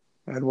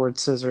 Edward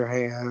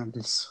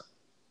Scissorhands.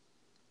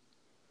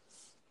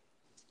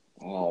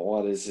 Oh,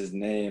 what is his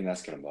name?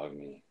 That's gonna bug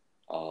me.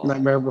 Oh.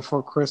 Nightmare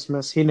Before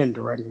Christmas. He didn't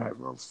direct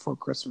Nightmare Before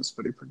Christmas,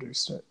 but he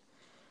produced it.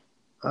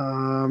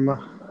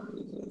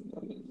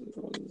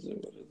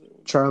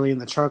 Charlie and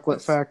the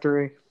Chocolate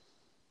Factory.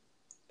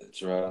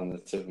 It's right on the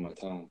tip of my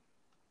tongue.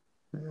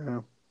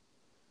 Yeah.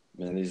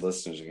 Man, these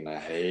listeners are gonna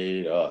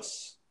hate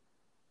us.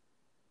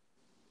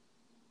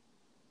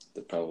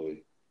 They're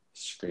probably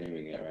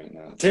screaming it right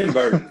now. Tim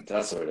Burton.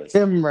 That's what it is.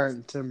 Tim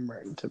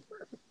Burton.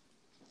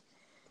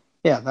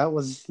 Yeah, that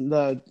was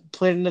the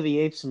Planet of the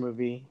Apes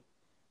movie,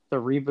 the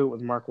reboot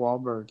with Mark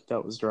Wahlberg,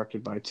 that was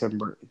directed by Tim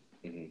Burton.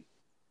 Mm-hmm.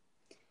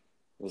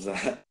 Was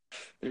that?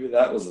 Maybe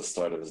that was the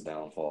start of his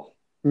downfall.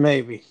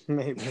 Maybe.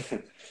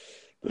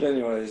 But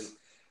anyways,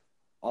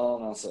 all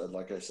in all said,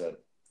 like I said,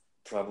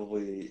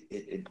 probably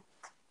it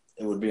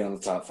would be on the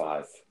top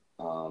 5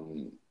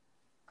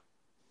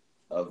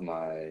 of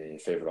my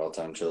favorite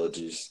all-time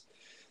trilogies.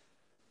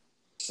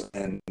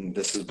 And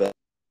this has been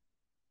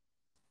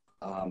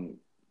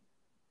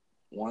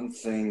one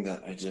thing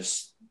that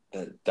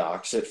that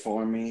docks it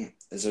for me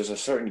is there's a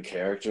certain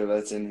character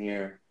that's in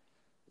here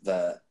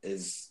that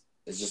is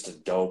just a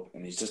dope,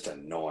 and he's just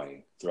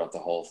annoying throughout the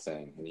whole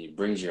thing, and he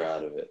brings you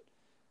out of it.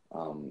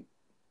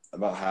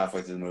 About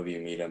halfway through the movie,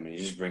 you meet him, and he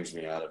just brings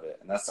me out of it,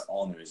 and that's the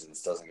only reason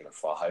this doesn't get a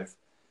 5.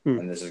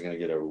 And this is going to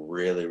get a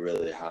really,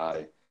 really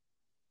high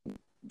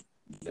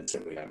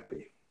Vincent We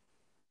Happy.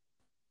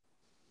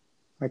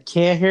 I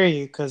can't hear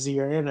you because of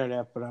your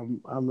internet, but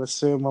I'm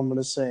assuming I'm going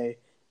to say,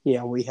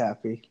 yeah, We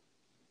Happy.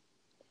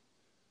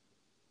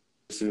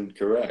 Assumed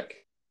correct.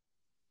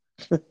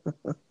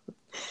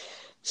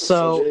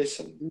 So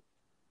Jason,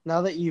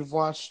 now that you've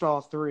watched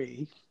all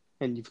 3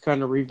 and you've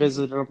kind of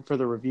revisited them for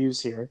the reviews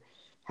here,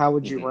 how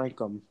would you rank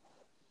them?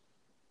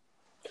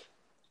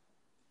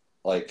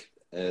 Like,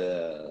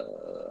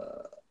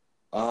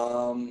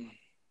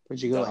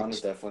 Would you go Dawn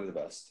is definitely the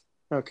best.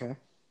 Okay.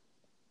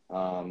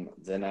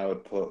 Then I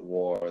would put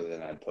War,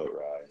 then I'd put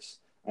Rise.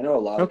 I know a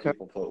lot of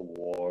people put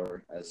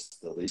War as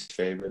the least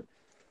favorite,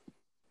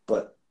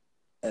 but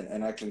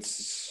and I can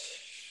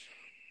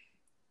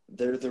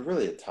they're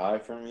really a tie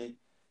for me,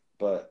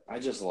 but I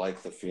just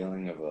like the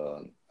feeling of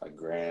a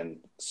grand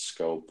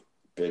scope,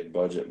 big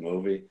budget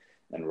movie,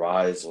 and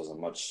Rise was a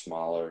much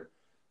smaller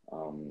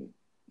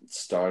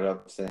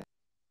startup thing.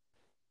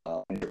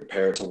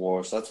 Compare it to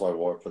War, so that's why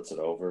War puts it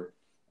over,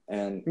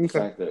 and the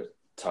fact that it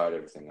tied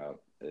everything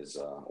up is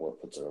what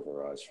puts it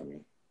over Rise for me.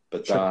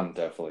 But Dawn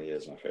definitely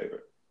is my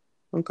favorite.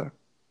 Okay.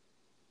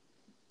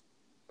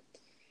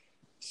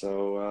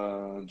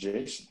 So,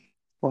 Jason.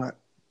 What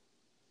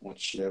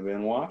you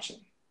been watching?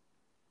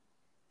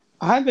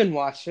 I've been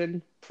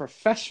watching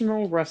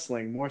professional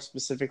wrestling, more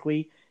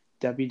specifically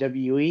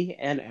WWE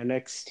and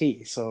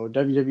NXT. So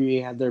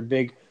WWE had their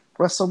big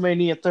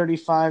WrestleMania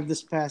 35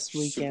 this past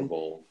weekend.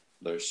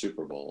 Their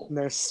Super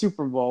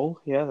Bowl.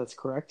 Yeah, that's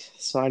correct.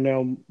 So I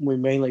know we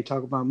mainly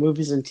talk about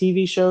movies and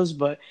TV shows,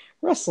 but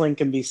wrestling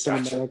can be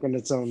cinematic in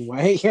its own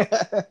way.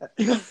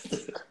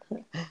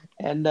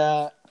 And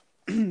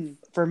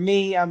for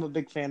me, I'm a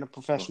big fan of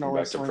professional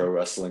wrestling. Back to Pro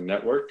Wrestling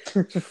Network.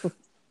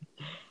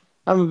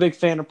 I'm a big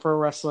fan of pro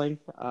wrestling,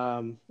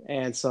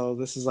 and so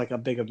this is like a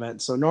big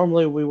event. So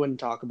normally we wouldn't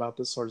talk about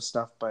this sort of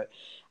stuff, but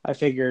I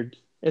figured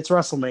it's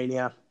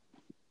WrestleMania.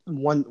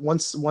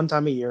 one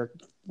time a year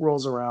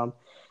rolls around,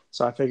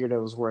 so I figured it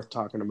was worth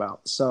talking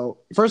about. So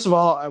first of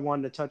all, I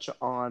wanted to touch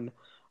on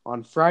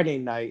Friday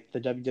night. The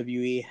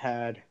WWE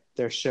had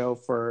their show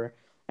for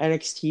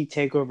NXT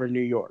Takeover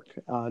New York.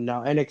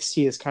 Now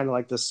NXT is kind of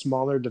like the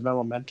smaller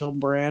developmental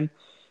brand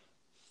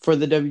for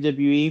the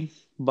WWE,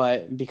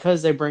 but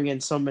because they bring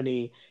in so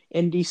many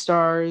indie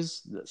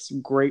stars,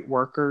 some great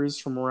workers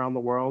from around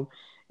the world,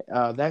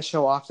 that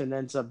show often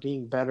ends up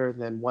being better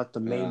than what the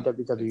main Yeah,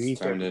 WWE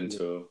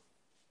pay-per-view.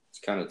 it's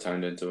kind of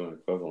turned into an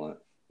equivalent.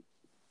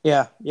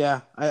 Yeah,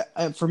 yeah.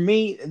 For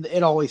me,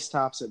 it always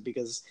tops it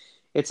because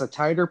it's a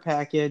tighter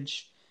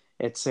package.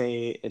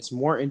 It's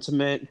more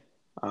intimate.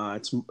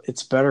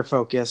 It's better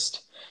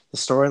focused. The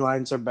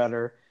storylines are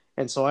better,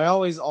 and so I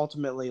always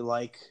ultimately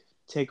like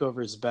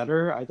takeovers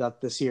better. I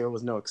thought this year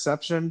was no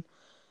exception.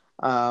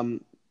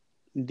 Um,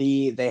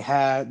 they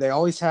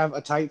always have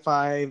a tight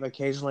five.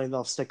 Occasionally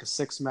they'll stick a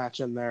six match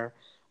in there,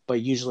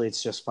 but usually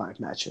it's just five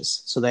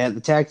matches. So they had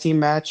the tag team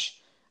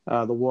match.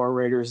 The War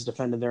Raiders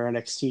defended their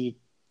NXT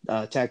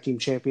tag team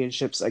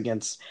championships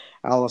against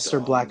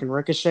Aleister Black and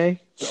Ricochet.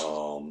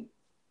 Dumb.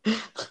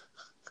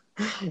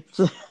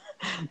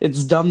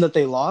 It's dumb that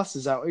they lost.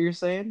 Is that what you're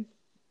saying?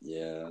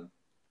 Yeah.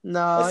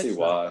 No, it's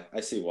not.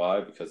 I see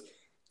why, because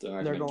they're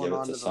not They're going to going give it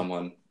on to to them.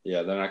 someone.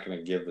 Yeah, they're not going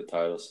to give the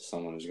titles to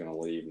someone who's going to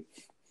leave.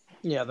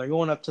 Yeah, they're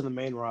going up to the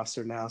main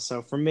roster now.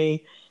 So for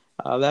me,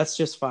 that's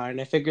just fine.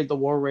 I figured the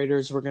War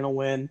Raiders were going to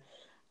win.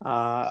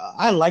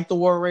 I like the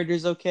War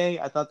Raiders okay.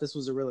 I thought this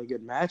was a really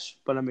good match,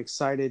 but I'm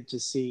excited to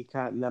see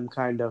them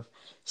kind of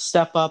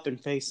step up and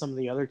face some of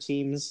the other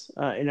teams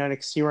in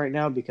NXT right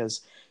now because,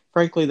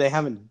 frankly, they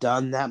haven't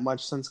done that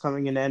much since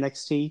coming into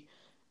NXT.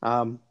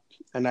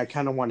 And I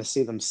kind of want to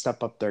see them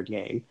step up their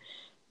game.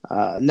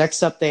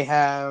 Next up, they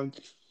have,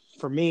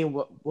 for me,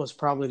 what was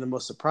probably the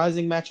most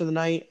surprising match of the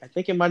night. I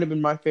think it might have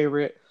been my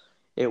favorite.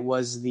 It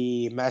was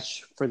the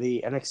match for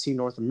the NXT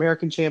North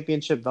American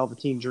Championship.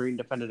 Velveteen Dream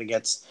defended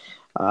against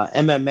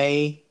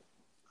MMA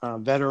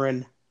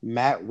veteran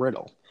Matt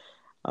Riddle.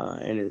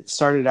 And it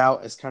started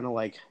out as kind of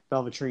like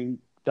Velveteen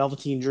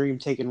Dream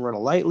taking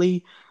Riddle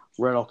lightly.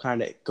 Riddle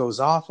kind of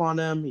goes off on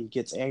him. He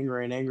gets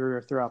angrier and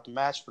angrier throughout the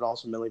match, but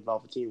ultimately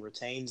Velveteen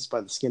retains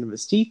by the skin of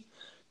his teeth.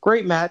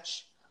 Great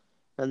match.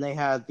 Then they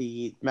had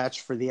the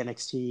match for the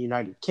NXT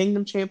United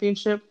Kingdom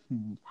Championship.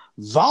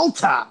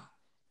 Volta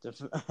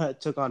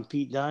took on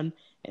Pete Dunne,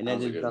 and That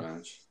was a good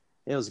match.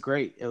 It was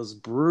great. It was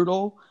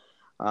brutal.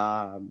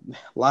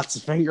 Lots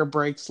of finger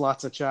breaks,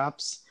 lots of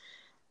chops,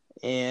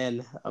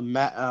 and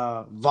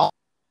Volta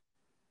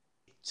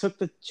took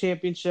the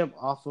championship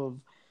off of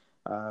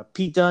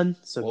Pete Dunne.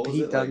 So What was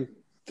Pete it, Dunne. like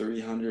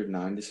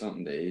 390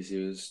 something days he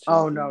was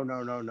Oh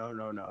champion?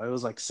 no! It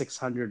was like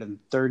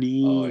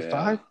 635. Oh,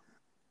 yeah.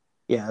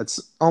 Yeah, it's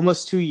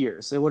almost 2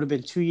 years. It would have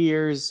been 2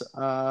 years.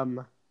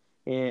 And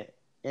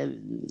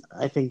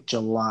I think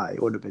July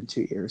would have been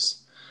 2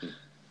 years.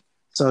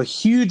 So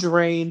huge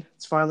reign.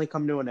 It's finally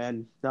come to an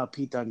end. Now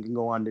Pete Dunne can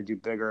go on to do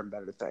bigger and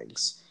better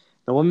things.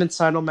 The women's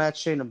title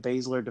match, Shayna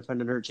Baszler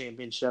defended her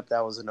championship.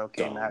 That was an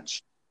okay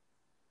match.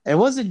 It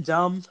wasn't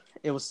dumb.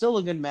 It was still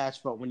a good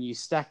match, but when you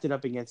stacked it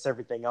up against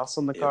everything else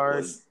on the card,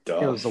 it was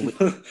dumb.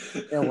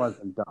 It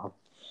wasn't dumb.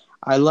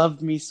 I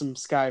loved me some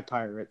Sky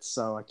Pirates,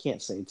 so I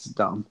can't say it's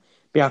dumb.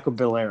 Bianca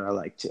Belair I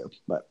like too,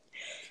 but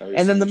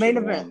and then the main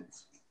event,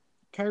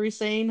 Kairi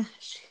Sane,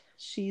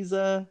 she's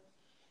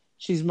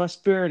my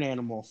spirit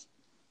animal.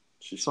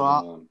 So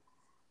I'll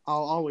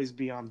always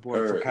be on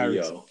board for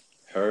Kairi.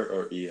 Her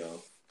or Io.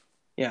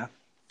 Yeah.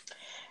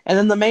 And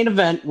then the main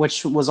event,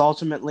 which was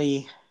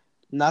ultimately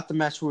not the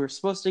match we were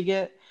supposed to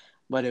get,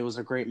 but it was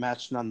a great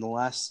match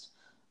nonetheless.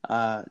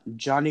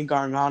 Johnny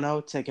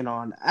Gargano taking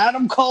on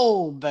Adam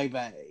Cole,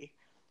 baby,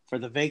 for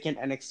the vacant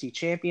NXT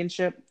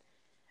Championship.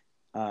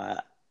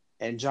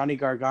 And Johnny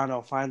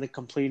Gargano finally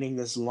completing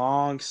this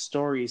long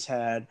story he's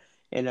had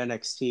in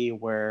NXT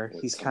where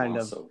he's kind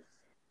of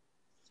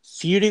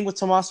feuding with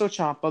Tommaso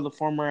Ciampa, the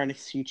former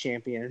NXT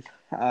champion.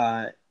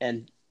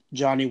 And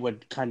Johnny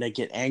would kind of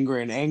get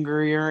angrier and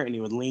angrier, and he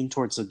would lean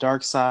towards the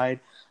dark side,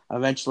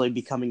 eventually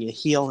becoming a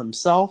heel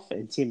himself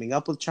and teaming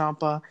up with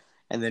Ciampa,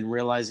 and then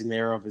realizing the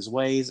error of his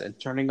ways and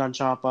turning on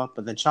Ciampa.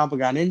 But then Ciampa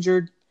got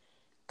injured,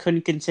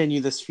 couldn't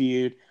continue this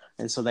feud,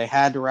 and so they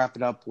had to wrap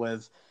it up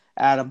with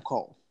Adam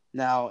Cole.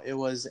 Now, it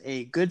was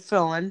a good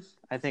fill-in.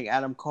 I think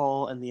Adam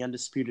Cole and the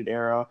Undisputed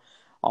Era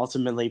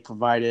ultimately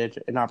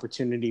provided an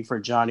opportunity for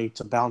Johnny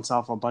to bounce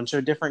off a bunch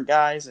of different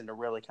guys and to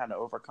really kind of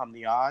overcome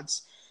the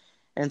odds.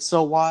 And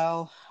so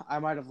while I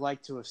might have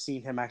liked to have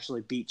seen him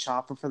actually beat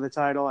Ciampa for the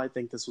title, I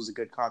think this was a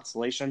good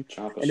consolation.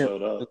 Ciampa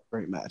showed up. It was a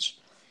great match.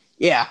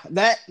 Yeah,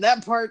 that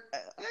part I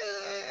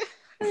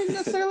didn't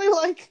necessarily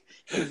like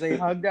because they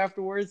hugged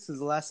afterwards. Because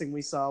the last thing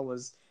we saw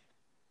was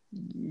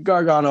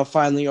Gargano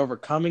finally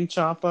overcoming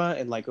Ciampa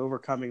and like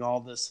overcoming all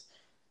this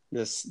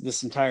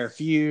entire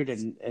feud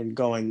and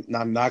going,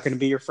 I'm not going to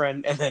be your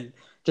friend. And then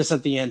just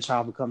at the end,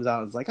 Ciampa comes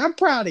out and is like, I'm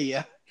proud of you.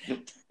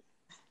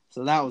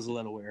 So that was a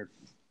little weird.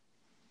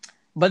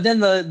 But then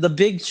the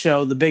big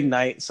show, the big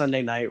night,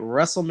 Sunday night,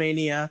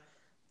 WrestleMania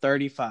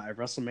 35,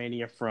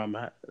 WrestleMania from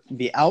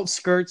the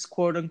outskirts,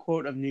 quote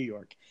unquote, of New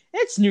York.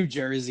 It's New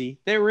Jersey.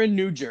 They were in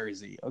New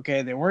Jersey,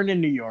 okay? They weren't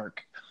in New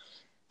York.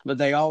 But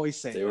they always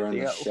say they were in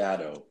the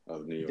shadow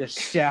of New York. The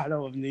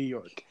shadow of New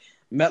York.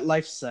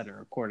 MetLife Center,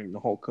 according to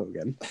Hulk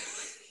Hogan.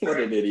 What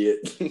an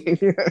idiot.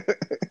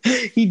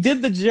 He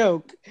did the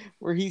joke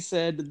where he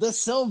said the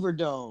Silver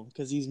Dome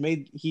because he's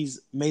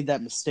made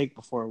that mistake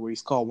before where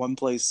he's called one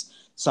place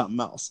something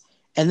else.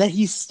 And then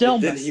he still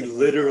then he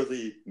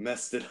literally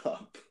messed it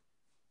up.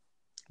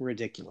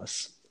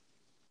 Ridiculous.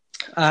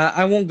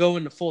 I won't go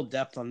into full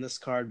depth on this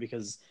card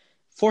because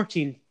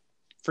 14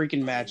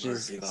 freaking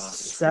matches,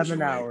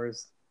 7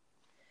 hours.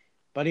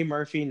 Buddy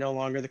Murphy no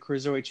longer the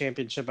Cruiserweight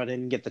Championship. I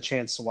didn't get the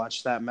chance to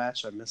watch that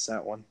match. I missed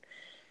that one.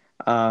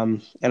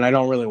 And I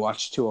don't really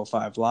watch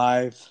 205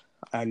 Live.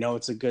 I know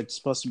it's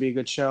supposed to be a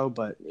good show,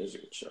 but it is a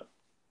good show.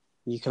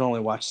 You can only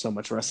watch so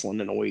much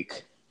wrestling in a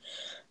week.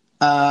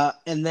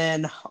 And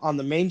then on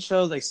the main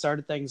show, they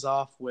started things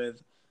off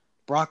with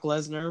Brock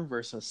Lesnar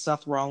versus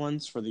Seth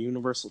Rollins for the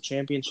Universal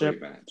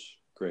Championship.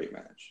 Great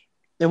match.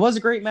 It was a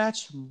great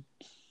match,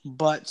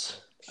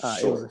 but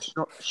it was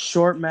a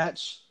short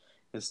match.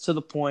 It's to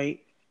the point.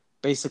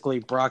 Basically,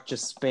 Brock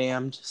just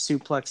spammed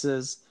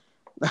suplexes.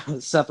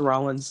 Seth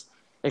Rollins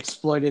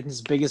exploited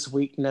his biggest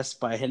weakness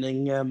by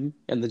hitting him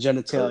in the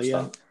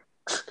genitalia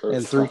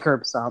and 3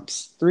 curb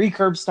stomps. 3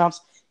 curb stomps.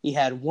 He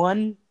had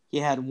one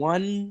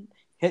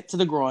hit to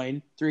the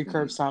groin, 3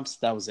 curb stomps.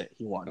 That was it.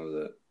 He won. That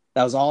was it.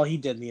 That was all he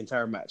did in the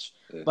entire match.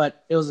 Yeah.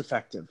 But it was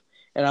effective.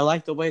 And I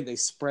like the way they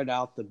spread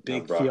out the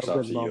big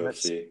feel-good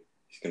moments. UFC.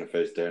 He's going to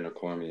face Daniel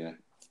Cormier.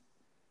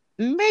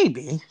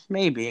 Maybe.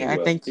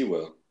 He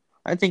will.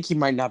 I think he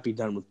might not be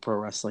done with pro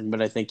wrestling,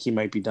 but I think he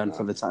might be done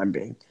for the time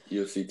being.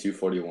 UFC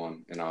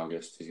 241 in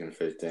August. He's going to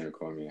face Daniel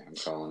Cormier. I'm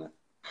calling it.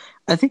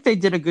 I think they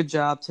did a good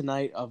job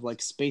tonight of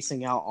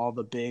spacing out all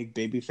the big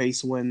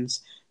babyface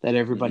wins that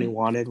everybody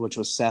wanted, which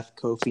was Seth,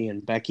 Kofi,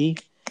 and Becky.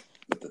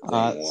 But the thing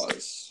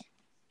was,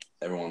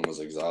 everyone was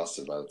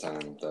exhausted by the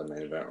time that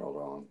main event rolled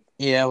on.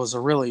 Yeah, it was a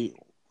really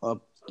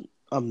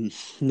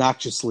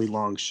obnoxiously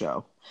long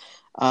show.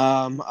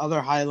 Other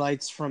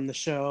highlights from the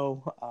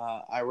show,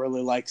 I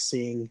really like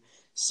seeing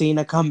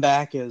Cena come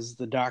back as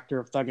the Doctor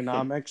of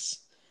Thugonomics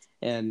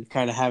and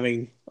kind of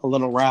having a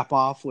little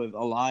wrap-off with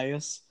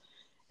Elias.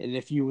 And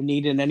if you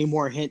needed any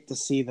more hint to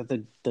see that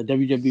the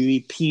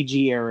WWE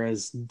PG era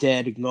is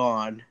dead and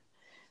gone,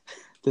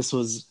 this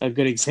was a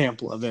good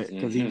example of it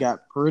because he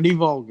got pretty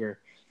vulgar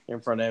in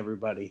front of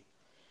everybody.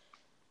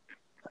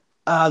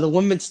 The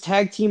women's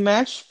tag team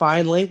match,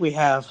 finally, we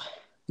have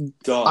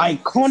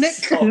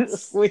iconic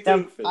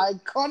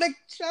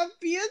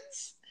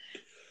champions.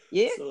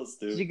 Yeah. So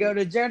stupid. Did you go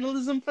to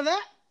journalism for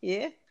that?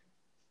 Yeah.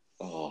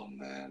 Oh,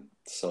 man.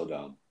 So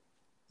dumb.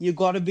 You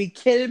gotta be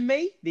kidding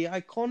me. The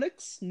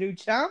Iconics, new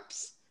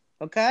champs.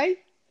 Okay.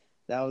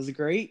 That was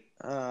great.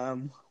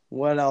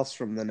 What else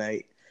from the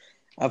night?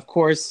 Of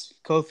course,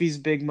 Kofi's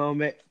big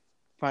moment,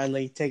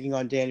 finally taking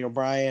on Daniel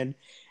Bryan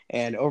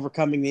and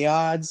overcoming the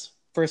odds.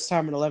 First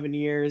time in 11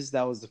 years.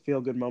 That was the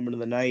feel-good moment of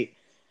the night.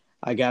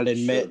 I gotta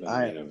admit,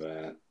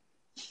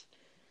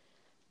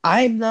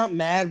 I'm not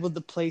mad with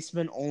the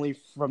placement only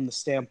from the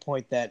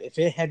standpoint that if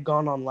it had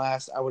gone on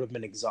last, I would have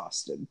been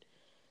exhausted.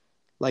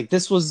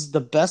 This was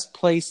the best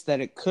place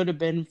that it could have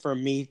been for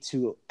me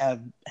to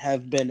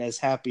have been as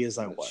happy as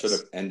I was. It should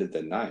have ended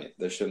the night.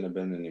 There shouldn't have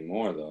been any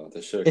more, though.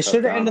 They should have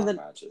cut down on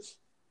matches.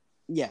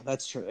 Yeah,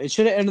 that's true. It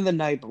should have ended the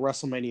night, but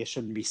WrestleMania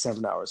shouldn't be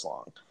 7 hours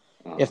long.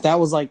 If that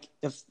was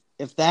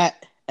if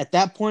that at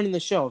that point in the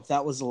show, if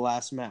that was the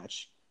last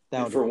match,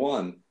 for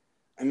one,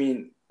 I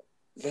mean,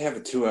 they have a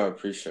 2-hour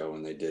pre-show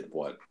and they did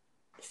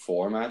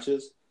 4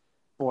 matches?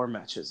 4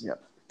 matches,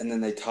 yep. And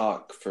then they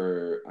talk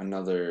for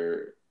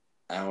another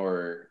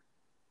hour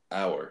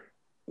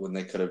when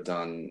they could have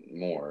done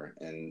more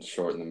and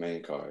shortened the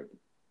main card.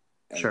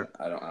 And sure.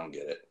 I don't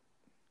get it.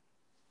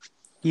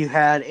 You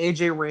had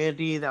AJ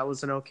Randy, that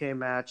was an okay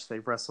match.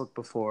 They've wrestled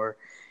before.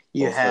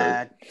 Both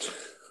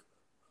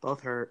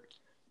hurt.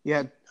 You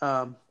had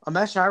a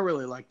match I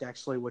really liked,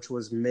 actually, which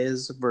was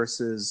Miz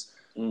versus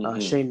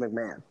Shane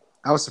McMahon.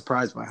 I was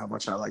surprised by how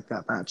much I liked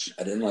that match.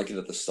 I didn't like it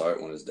at the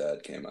start when his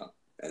dad came out.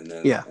 And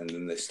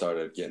then they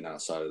started getting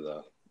outside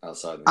the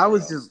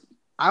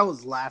I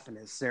was laughing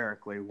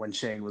hysterically when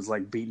Shane was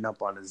beating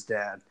up on his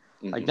dad.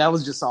 That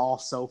was just all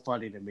so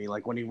funny to me.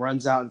 When he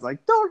runs out and is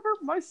like, "Don't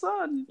hurt my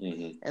son,"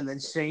 and then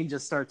Shane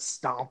just starts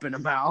stomping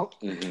him out.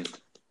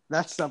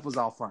 That stuff was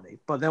all funny.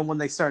 But then when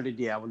they started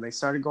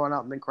going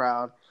out in the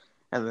crowd,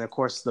 and then of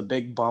course the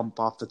big bump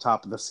off the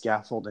top of the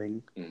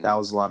scaffolding, that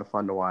was a lot of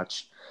fun to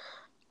watch.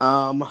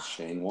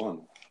 Shane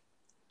won.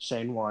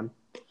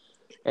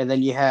 And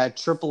then you had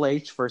Triple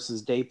H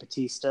versus Dave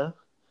Bautista.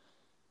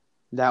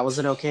 That was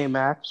an okay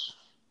match.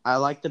 I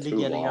liked the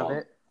beginning of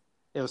it.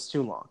 It was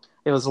too long.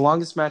 It was the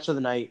longest match of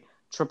the night.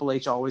 Triple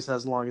H always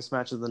has the longest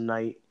match of the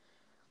night.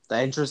 The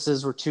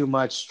entrances were too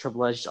much.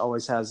 Triple H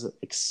always has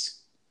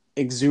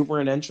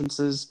exuberant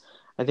entrances.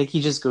 I think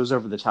he just goes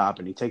over the top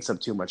and he takes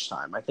up too much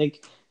time. I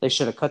think they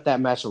should have cut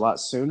that match a lot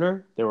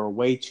sooner. There were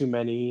way too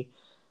many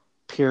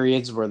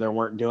periods where they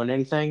weren't doing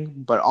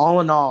anything. But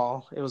all in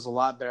all, it was a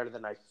lot better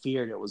than I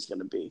feared it was going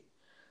to be.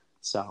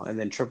 So, and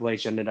then Triple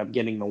H ended up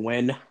getting the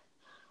win.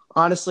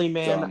 Honestly,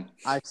 man,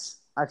 Dumb.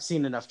 I've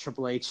seen enough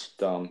Triple H.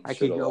 Dumb. I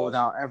Shoulda could go lost.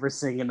 without ever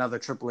seeing another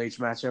Triple H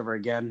match ever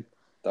again.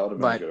 That would have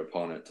been But- a good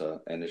opponent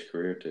to end his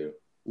career too.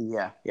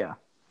 Yeah.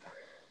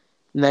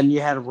 And then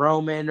you had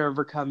Roman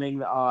overcoming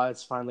the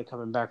odds, finally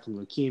coming back from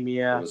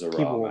leukemia. It was a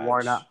People Raw were match.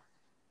 worn out.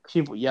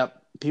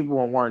 People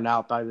were worn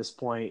out by this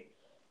point.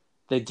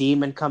 The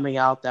Demon coming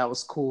out, that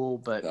was cool,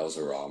 but That was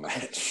a Raw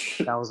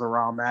match. that was a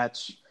Raw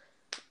match.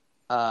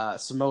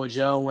 Samoa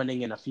Joe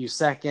winning in a few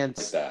seconds.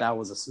 Like that. That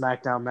was a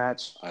SmackDown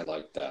match. I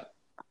like that.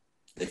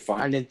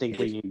 I didn't think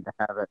we needed to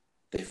have it.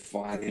 They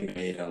finally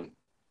made him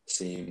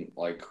seem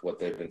like what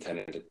they've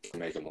intended to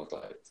make him look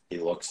like. He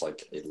looks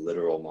like a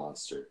literal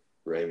monster.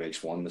 Ray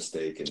makes one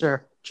mistake and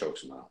Sure.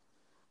 chokes him out.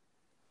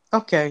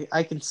 Okay,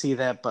 I can see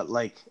that, but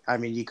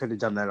you could have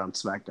done that on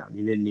SmackDown.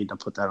 You didn't need to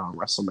put that on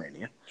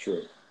WrestleMania.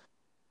 True.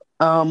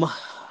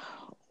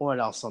 What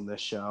else on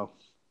this show?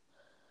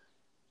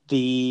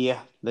 The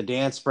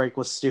dance break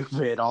was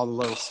stupid. All the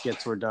little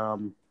skits were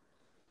dumb.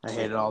 I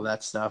hated all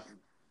that stuff.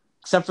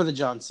 Except for the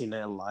John Cena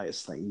and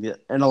Elias thing.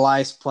 And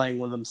Elias playing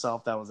with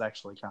himself, that was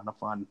actually kind of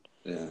fun.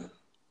 Yeah.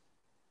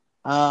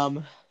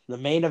 The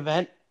main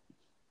event,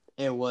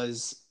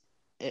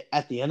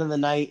 at the end of the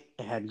night,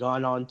 it had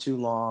gone on too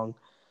long.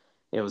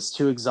 It was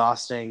too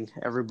exhausting.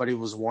 Everybody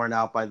was worn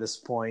out by this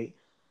point.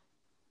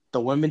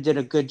 The women did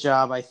a good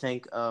job, I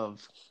think,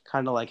 of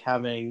kind of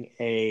having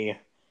a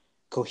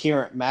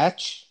coherent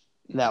match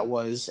that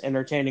was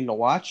entertaining to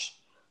watch.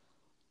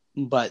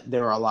 But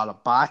there were a lot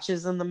of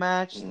botches in the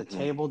match. Mm-hmm. The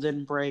table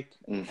didn't break.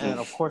 Mm-hmm. And,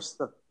 of course,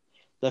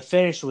 the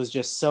finish was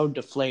just so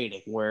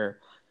deflating where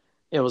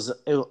I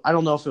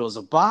don't know if it was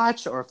a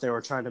botch or if they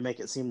were trying to make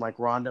it seem like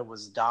Ronda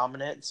was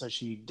dominant so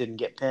she didn't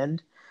get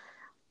pinned.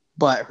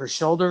 But her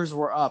shoulders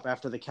were up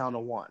after the count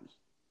of 1.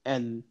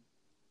 And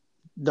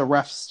the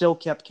ref still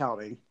kept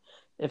counting.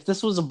 If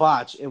this was a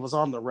botch, it was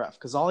on the ref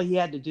because all he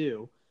had to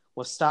do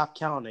was stop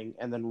counting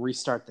and then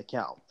restart the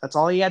count. That's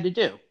all he had to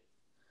do.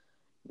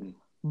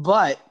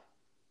 But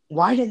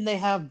why didn't they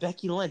have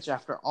Becky Lynch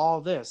after all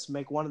this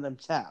make one of them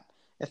tap?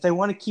 If they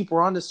want to keep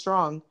Ronda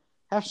strong,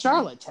 have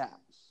Charlotte tap.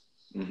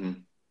 Mm-hmm.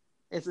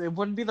 It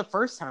wouldn't be the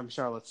first time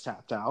Charlotte's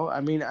tapped out.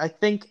 I mean, I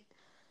think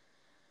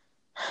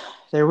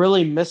they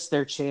really missed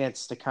their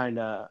chance to kind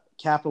of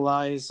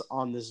capitalize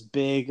on this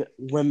big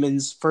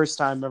first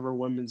time ever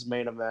women's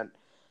main event.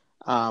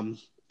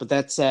 But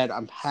that said,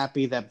 I'm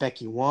happy that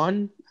Becky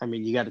won. I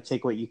mean, you got to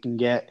take what you can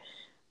get.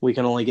 We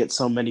can only get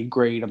so many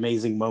great,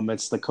 amazing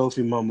moments. The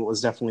Kofi moment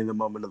was definitely the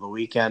moment of the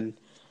weekend.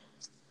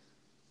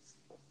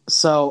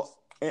 So,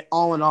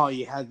 all in all,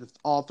 you had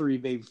all 3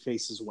 baby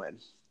faces win.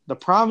 The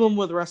problem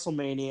with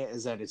WrestleMania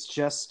is that it's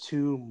just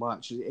too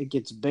much. It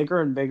gets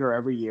bigger and bigger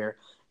every year.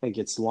 It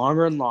gets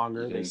longer and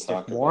longer. They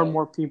stick more and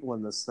more people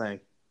in this thing.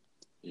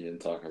 You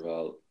didn't talk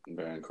about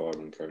Baron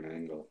Corbin, Kurt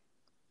Angle.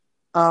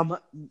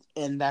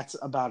 And that's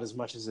about as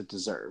much as it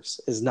deserves,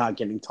 is not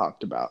getting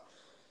talked about.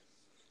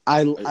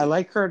 I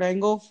like Kurt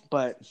Angle,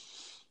 but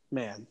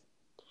man,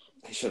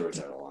 he should have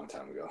retired a long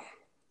time ago.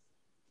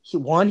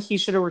 He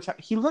should have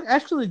retired. He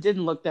actually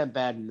didn't look that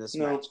bad in this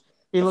match.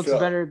 He looks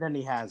better than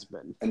he has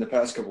been. In the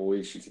past couple of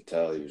weeks, you could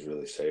tell he was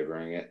really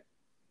savoring it.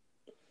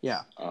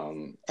 Yeah.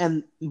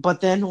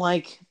 But then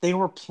they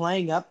were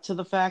playing up to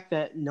the fact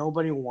that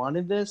nobody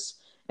wanted this,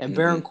 and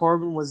Baron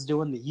Corbin was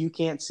doing the "you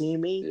can't see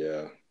me."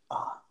 Yeah.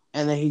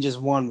 And then he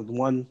just won with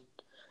one.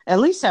 At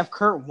least have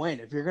Kurt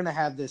win if you're gonna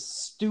have this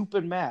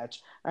stupid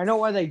match. I know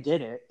why they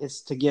did it.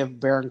 It's to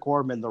give Baron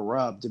Corbin the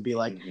rub to be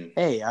like,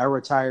 "Hey, I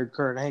retired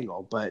Kurt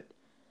Angle," but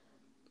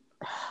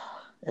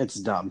it's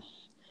dumb.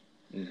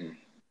 Mm-hmm.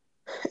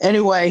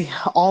 Anyway,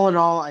 all in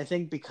all, I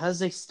think because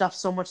they stuffed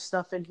so much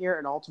stuff in here,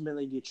 it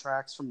ultimately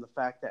detracts from the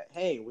fact that,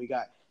 hey, we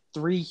got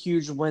 3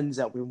 huge wins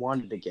that we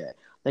wanted to get.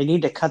 They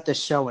need to cut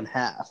this show in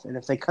half. And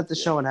if they cut the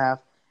show in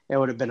half, it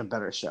would have been a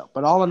better show.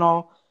 But all in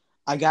all,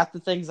 I got the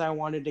things I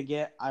wanted to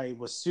get.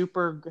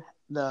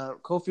 The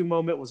Kofi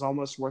moment was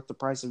almost worth the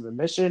price of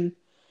admission.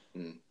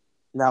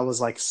 That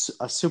was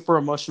a super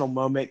emotional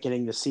moment,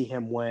 getting to see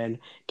him win,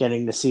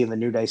 getting to see the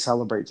New Day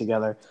celebrate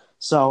together.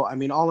 So, I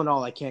mean, all in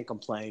all, I can't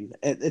complain.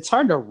 It's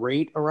hard to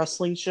rate a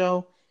wrestling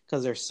show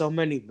because there's so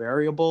many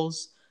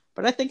variables,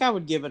 but I think I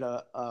would give it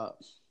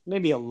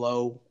maybe a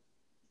low.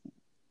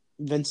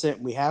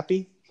 Vincent, we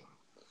happy?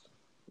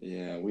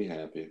 Yeah, we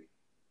happy.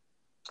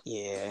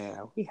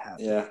 Yeah, we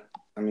happy. Yeah,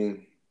 I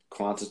mean,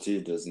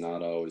 quantity does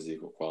not always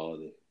equal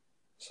quality.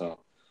 So.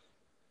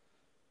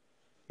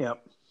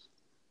 Yep.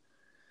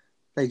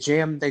 They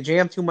jam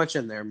too much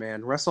in there,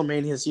 man.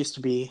 WrestleManias used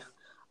to be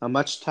a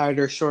much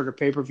tighter, shorter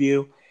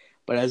pay-per-view.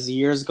 But as the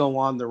years go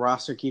on, the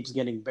roster keeps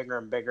getting bigger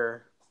and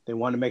bigger. They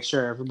want to make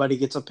sure everybody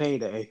gets a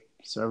payday.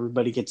 So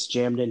everybody gets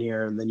jammed in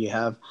here, and then you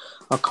have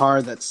a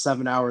card that's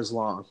 7 hours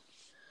long.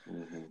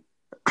 Mm-hmm.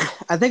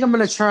 I think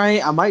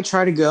I might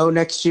try to go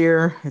next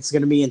year. It's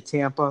going to be in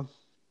Tampa.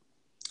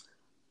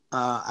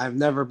 I've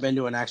never been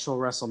to an actual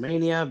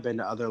WrestleMania. I've been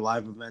to other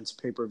live events,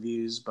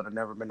 pay-per-views, but I've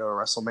never been to a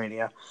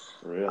WrestleMania.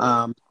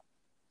 Really?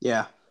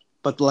 Yeah.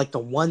 But like the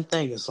one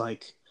thing is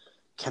like,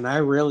 can I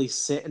really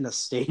sit in a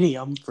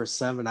stadium for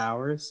 7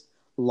 hours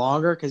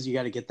longer? Because you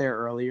got to get there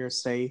earlier,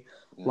 stay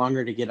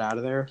longer to get out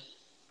of there.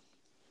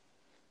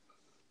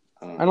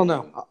 I don't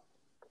know.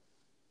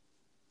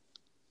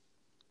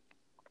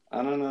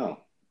 I don't know.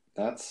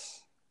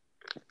 That's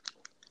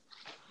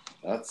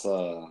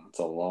a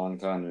long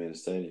time to be in a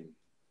stadium.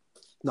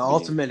 The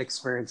ultimate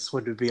experience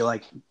would be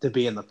like to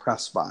be in the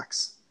press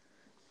box.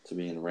 To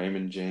be in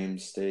Raymond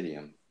James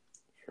Stadium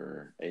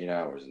for 8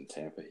 hours in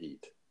Tampa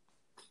Heat.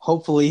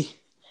 Hopefully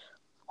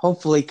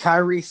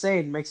Kairi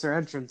Sane makes her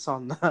entrance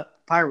on the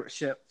pirate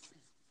ship.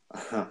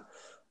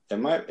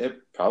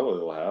 It probably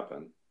will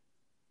happen.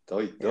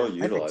 They'll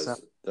utilize. I think so.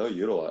 They'll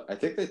utilize. I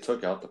think they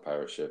took out the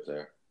pirate ship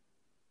there.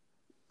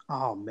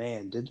 Oh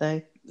man, did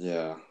they?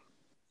 Yeah,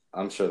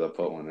 I'm sure they'll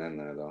put one in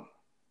there though.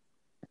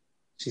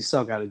 She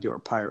still got to do her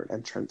pirate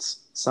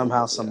entrance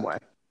somehow, some way.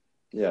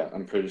 Yeah,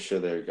 I'm pretty sure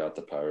they got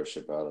the pirate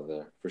ship out of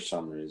there for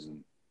some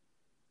reason.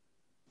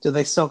 Do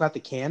they still got the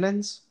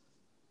cannons?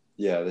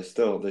 Yeah, they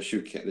still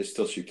shoot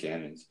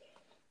cannons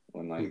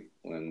when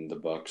the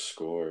Bucks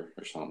score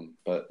or something.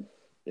 But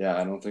yeah,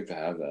 I don't think they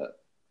have that.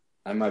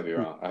 I might be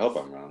wrong. I hope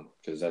I'm wrong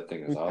because that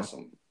thing is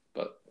awesome.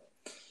 But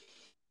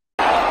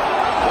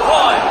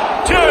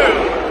 1, 2,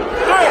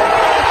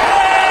 3.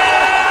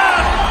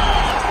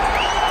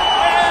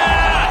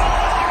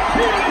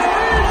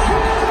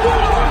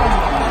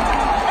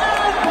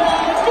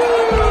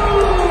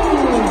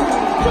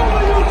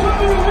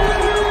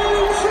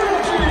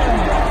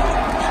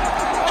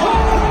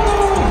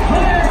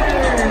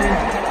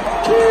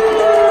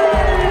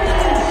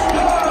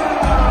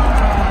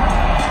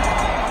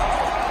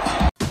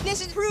 This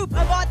is proof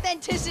of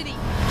authenticity.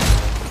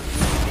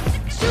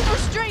 Super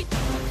straight.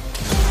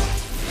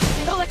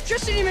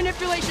 Electricity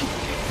manipulation.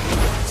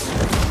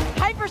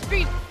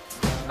 Hyperspeed.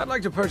 I'd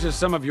like to purchase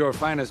some of your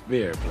finest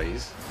beer,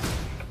 please.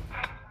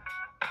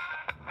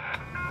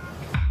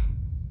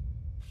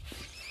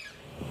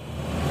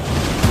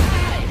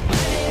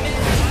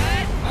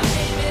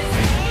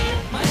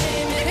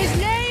 His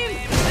name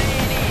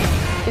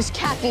is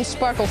Captain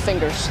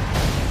Sparklefingers.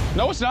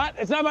 No, it's not.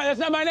 That's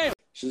not my name.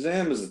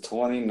 Shazam is a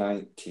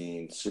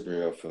 2019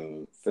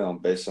 superhero film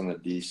based on the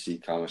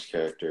DC Comics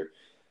character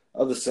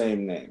of the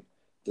same name.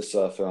 This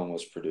film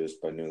was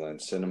produced by New Line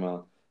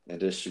Cinema and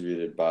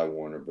distributed by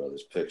Warner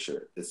Brothers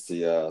Picture. It's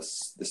the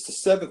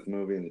seventh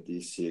movie in the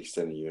DC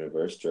Extended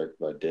Universe, directed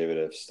by David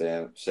F.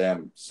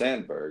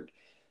 Sandberg.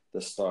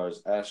 That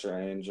stars Asher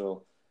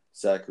Angel,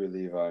 Zachary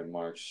Levi,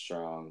 Mark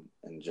Strong,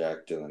 and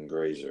Jack Dylan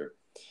Grazer.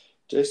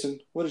 Jason,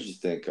 what did you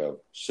think of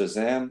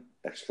Shazam!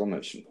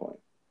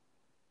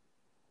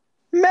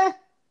 Meh.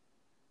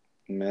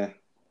 Meh.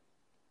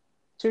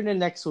 Tune in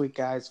next week,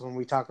 guys, when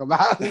we talk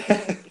about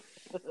it.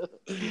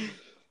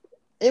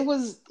 It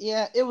was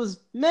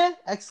meh!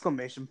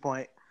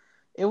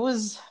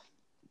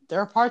 There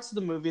are parts of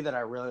the movie that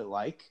I really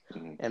like,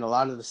 and a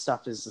lot of the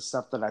stuff is the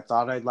stuff that I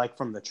thought I'd like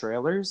from the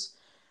trailers,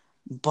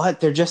 but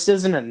there just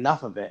isn't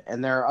enough of it,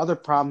 and there are other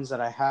problems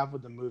that I have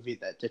with the movie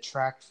that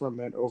detract from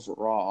it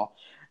overall,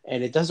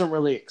 and it doesn't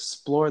really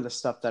explore the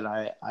stuff that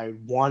I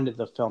wanted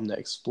the film to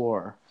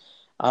explore,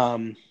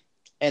 and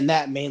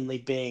that mainly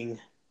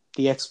being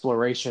the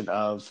exploration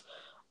of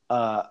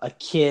a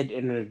kid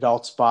in an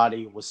adult's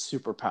body with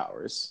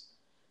superpowers.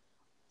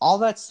 All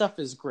that stuff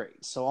is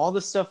great. So all the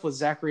stuff with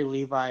Zachary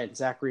Levi, and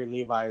Zachary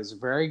Levi is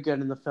very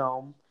good in the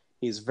film.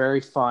 He's very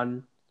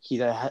fun.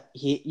 He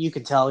you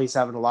can tell he's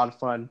having a lot of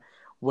fun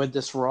with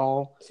this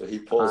role. So he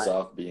pulls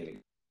off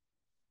being...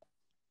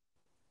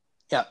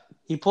 Yeah,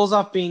 he pulls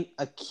off being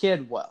a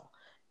kid well.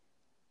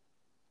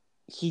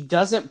 He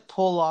doesn't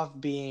pull off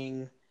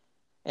being,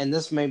 and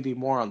this may be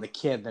more on the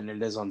kid than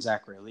it is on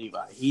Zachary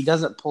Levi, he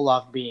doesn't pull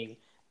off being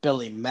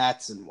Billy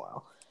Madsen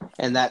well.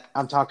 And that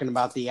I'm talking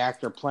about the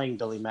actor playing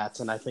Billy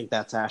Madsen. I think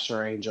that's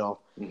Asher Angel.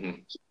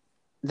 Mm-hmm.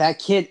 That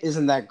kid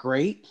isn't that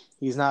great.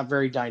 He's not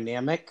very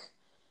dynamic.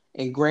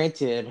 And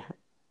granted,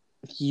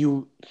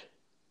 you're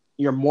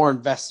more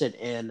invested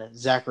in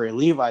Zachary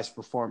Levi's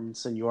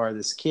performance than you are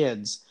this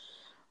kid's.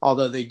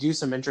 Although they do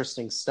some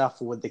interesting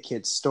stuff with the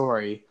kid's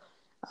story.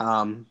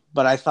 But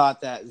I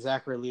thought that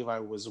Zachary Levi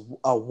was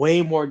a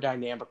way more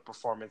dynamic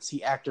performance.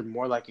 He acted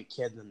more like a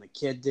kid than the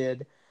kid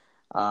did.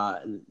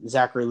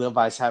 Zachary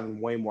Levi's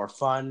having way more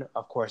fun.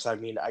 Of course, I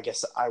mean, I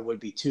guess I would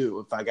be too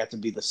if I got to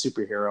be the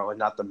superhero and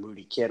not the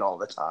moody kid all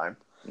the time.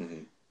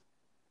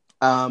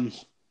 Mm-hmm.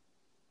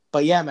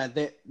 But yeah, man,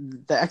 the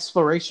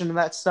exploration of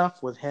that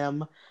stuff with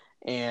him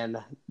and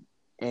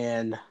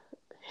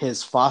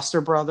his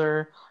foster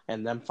brother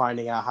and them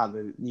finding out how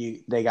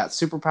they got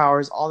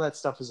superpowers, all that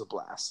stuff is a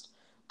blast.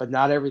 But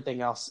not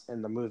everything else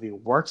in the movie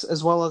works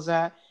as well as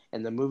that,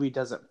 and the movie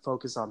doesn't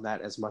focus on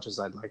that as much as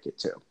I'd like it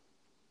to.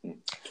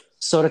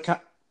 So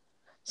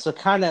to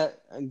kind of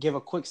give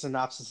a quick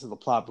synopsis of the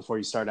plot before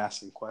you start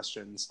asking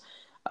questions,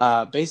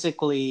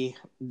 basically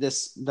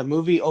the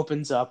movie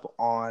opens up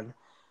on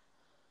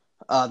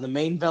The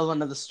main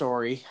villain of the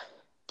story,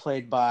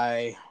 played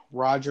by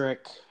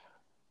Roderick.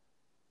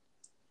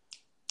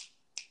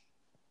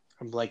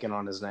 I'm blanking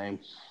on his name.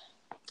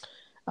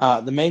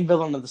 The main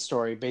villain of the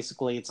story,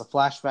 basically, it's a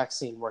flashback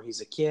scene where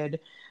he's a kid.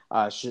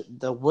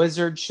 The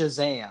wizard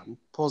Shazam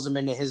pulls him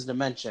into his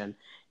dimension,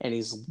 and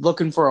he's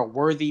looking for a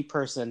worthy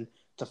person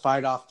to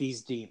fight off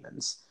these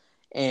demons.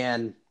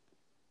 And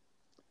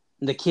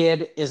the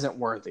kid isn't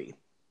worthy.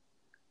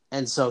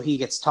 And so he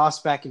gets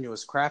tossed back into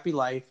his crappy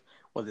life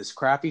with his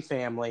crappy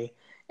family,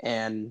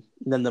 and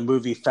then the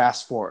movie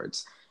fast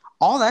forwards.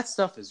 All that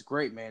stuff is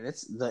great, man.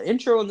 It's the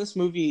intro in this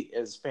movie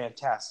is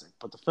fantastic,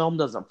 but the film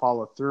doesn't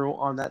follow through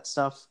on that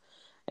stuff,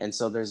 and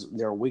so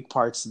there are weak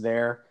parts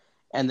there.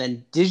 And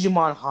then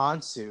Digimon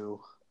Hansu,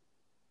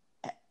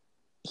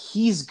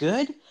 he's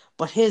good,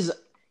 but his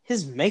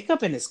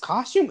makeup and his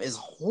costume is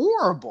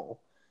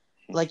horrible.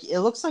 Like, it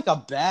looks like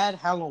a bad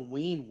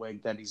Halloween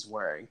wig that he's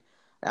wearing.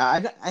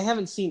 I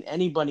haven't seen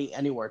anybody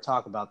anywhere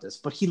talk about this,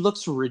 but he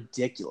looks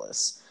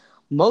ridiculous.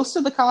 Most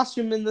of the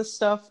costume in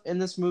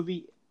this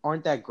movie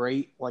aren't that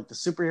great. Like, the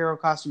superhero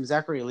costume,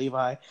 Zachary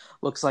Levi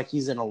looks like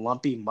he's in a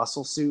lumpy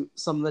muscle suit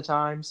some of the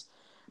times.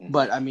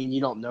 But, I mean,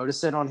 you don't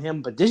notice it on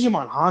him. But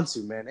Digimon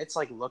Hansu, man, it's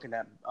like looking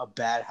at a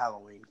bad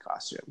Halloween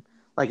costume.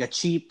 Like a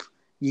cheap,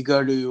 you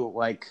go to,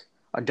 like,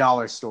 a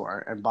dollar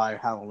store and buy a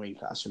Halloween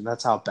costume.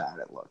 That's how bad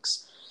it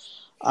looks.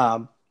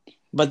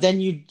 But then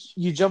you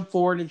jump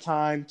forward in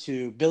time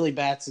to Billy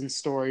Batson's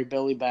story.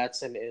 Billy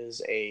Batson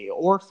is a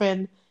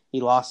orphan.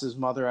 He lost his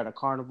mother at a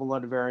carnival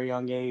at a very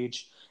young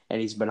age,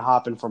 and he's been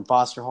hopping from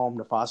foster home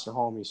to foster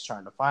home. He's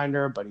trying to find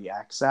her, but he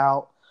acts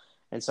out.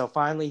 And so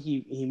finally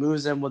he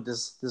moves in with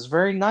this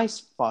very nice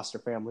foster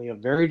family of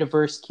very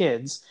diverse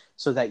kids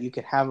so that you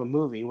could have a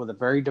movie with a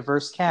very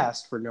diverse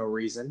cast for no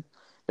reason.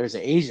 There's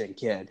an Asian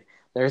kid.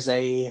 There's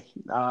a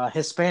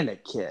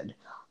Hispanic kid.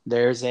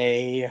 There's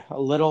a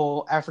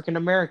little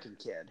African-American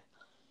kid.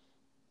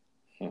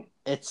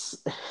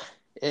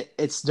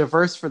 It's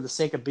diverse for the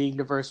sake of being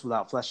diverse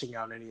without fleshing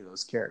out any of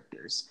those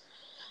characters.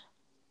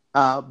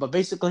 But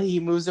basically, he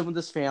moves in with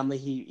his family.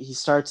 He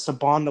starts to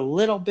bond a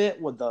little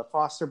bit with the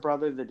foster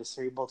brother, the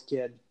disabled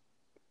kid,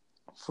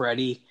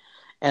 Freddie.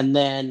 And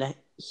then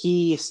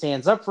he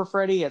stands up for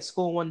Freddie at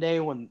school one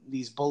day when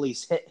these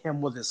bullies hit him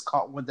with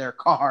their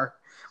car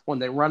when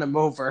they run him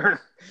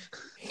over.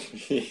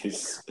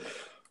 Jeez.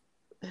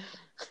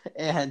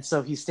 And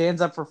so he stands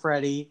up for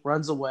Freddie,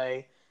 runs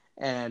away,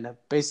 and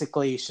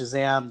basically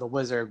Shazam, the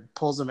wizard,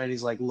 pulls him in.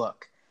 He's like,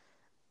 look,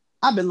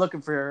 I've been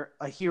looking for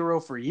a hero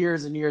for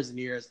years and years and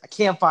years. I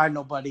can't find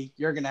nobody.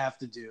 You're going to have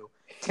to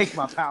take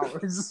my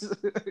powers.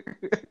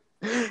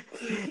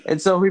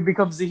 And so he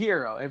becomes the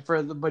hero. And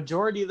for the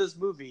majority of this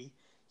movie,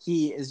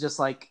 he is just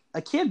like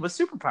a kid with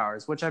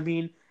superpowers, which, I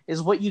mean,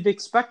 is what you'd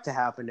expect to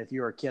happen if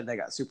you were a kid that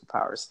got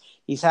superpowers.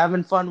 He's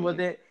having fun with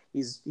it.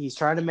 He's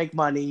trying to make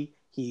money.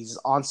 He's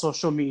on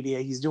social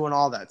media. He's doing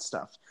all that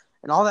stuff.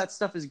 And all that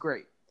stuff is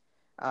great.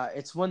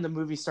 It's when the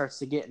movie starts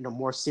to get into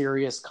more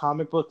serious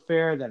comic book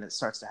fare that it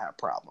starts to have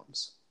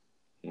problems.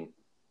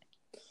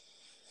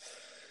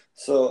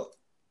 So,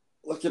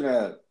 looking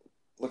at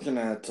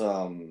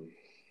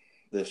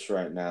this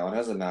right now, it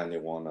has a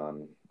 91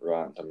 on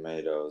Rotten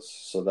Tomatoes.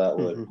 So that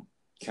would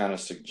kind of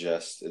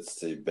suggest it's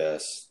the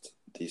best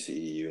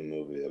DCEU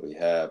movie that we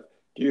have.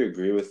 Do you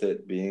agree with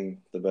it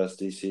being the best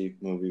DC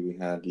movie we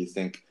had? Do you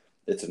think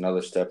it's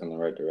another step in the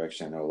right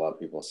direction? I know a lot of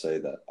people say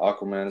that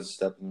Aquaman is a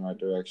step in the right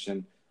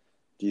direction.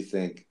 Do you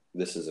think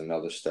this is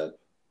another step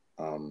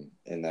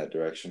in that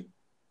direction?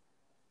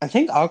 I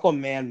think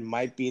Aquaman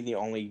might be the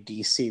only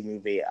DC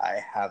movie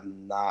I have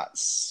not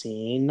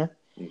seen.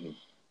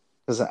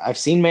 Because I've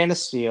seen Man of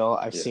Steel,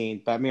 I've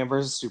seen Batman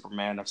vs.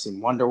 Superman, I've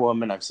seen Wonder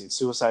Woman, I've seen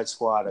Suicide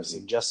Squad, I've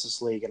seen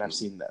Justice League, and I've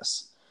seen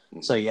this.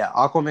 So yeah,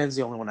 Aquaman's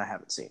the only one I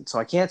haven't seen. So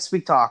I can't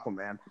speak to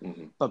Aquaman,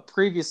 but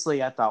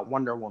previously I thought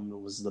Wonder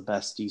Woman was the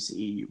best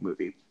DCEU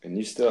movie. And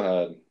you still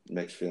had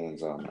mixed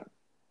feelings on that.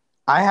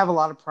 I have a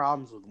lot of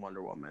problems with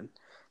Wonder Woman.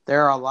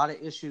 There are a lot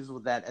of issues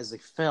with that as a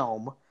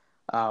film.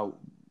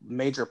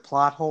 Major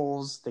plot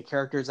holes, the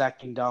characters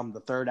acting dumb, the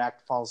third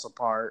act falls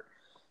apart.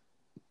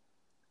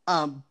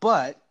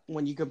 But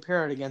when you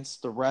compare it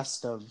against the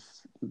rest of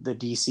the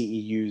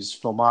DCEU's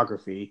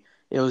filmography,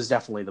 it was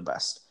definitely the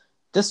best.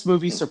 This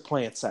movie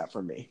supplants that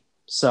for me.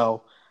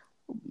 So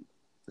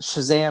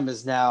Shazam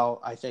is now,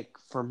 I think,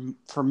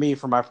 for me,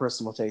 for my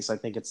personal taste, I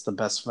think it's the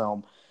best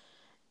film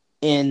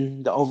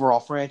in the overall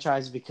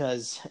franchise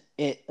because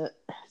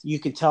you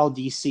can tell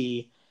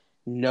DC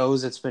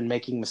knows it's been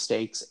making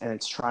mistakes and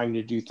it's trying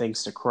to do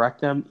things to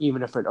correct them,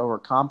 even if it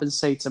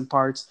overcompensates in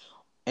parts,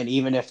 and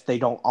even if they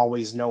don't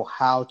always know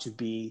how to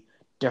be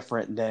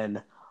different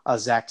than a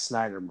Zack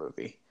Snyder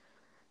movie.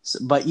 So,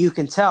 but you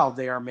can tell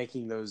they are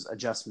making those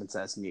adjustments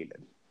as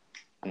needed.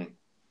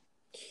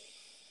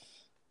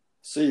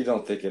 So you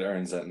don't think it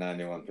earns that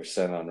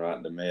 91% on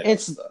Rotten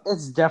Tomatoes?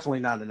 It's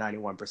definitely not a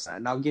 91%.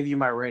 And I'll give you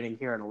my rating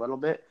here in a little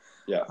bit.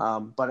 Yeah.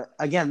 But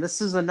again,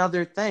 this is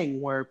another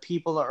thing where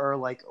people are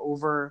like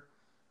over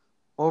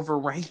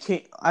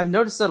ranking. I've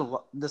noticed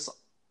that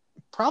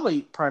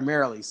probably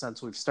primarily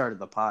since we've started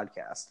the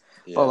podcast.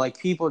 Yeah. But like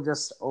people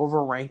just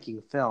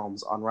overranking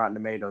films on Rotten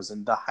Tomatoes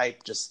and the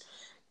hype, just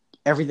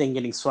everything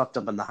getting swept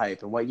up in the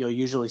hype. And what you'll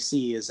usually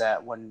see is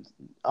that when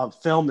a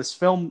film is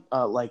filmed,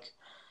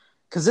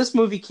 because this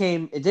movie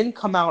it didn't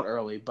come out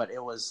early, but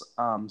it was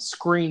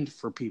screened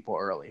for people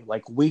early,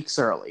 like weeks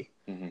early.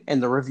 Mm-hmm.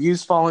 And the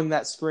reviews following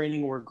that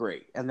screening were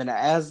great. And then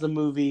as the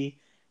movie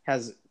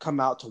has come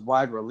out to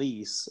wide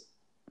release,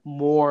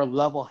 more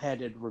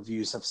level-headed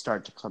reviews have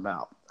started to come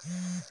out.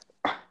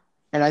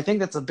 And I think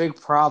that's a big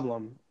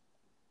problem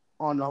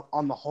on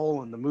the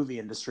whole in the movie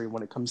industry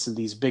when it comes to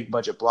these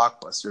big-budget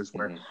blockbusters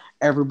where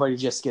everybody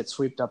just gets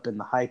swept up in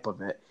the hype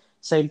of it.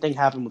 Same thing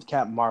happened with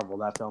Captain Marvel.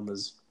 That film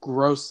is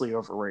grossly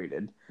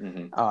overrated.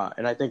 And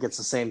I think it's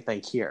the same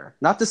thing here.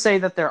 Not to say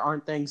that there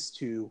aren't things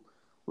to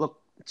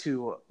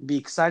be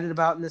excited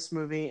about in this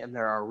movie, and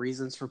there are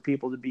reasons for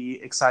people to be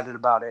excited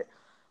about it.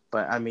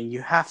 But, I mean,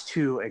 you have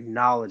to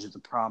acknowledge the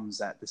problems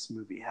that this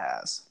movie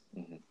has.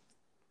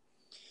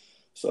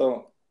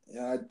 So,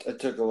 yeah, I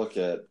took a look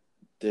at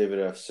David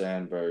F.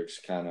 Sandberg's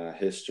kind of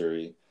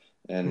history,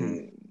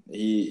 and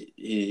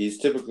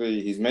he's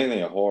mainly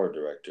a horror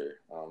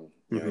director.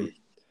 You know, he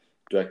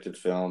directed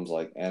films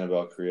like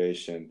Annabelle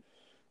Creation.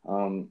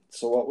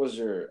 So what was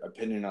your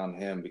opinion on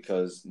him?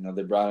 Because, you know,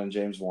 they brought in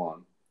James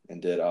Wan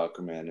and did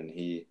Aquaman, and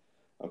he,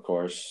 of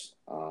course,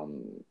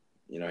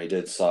 you know, he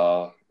did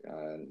Saw,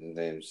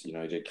 names, you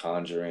know, he did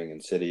Conjuring,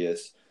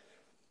 Insidious,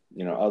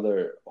 you know,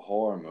 other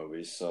horror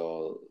movies.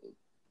 So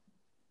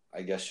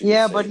I guess you could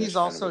say but there's he's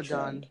kind of also a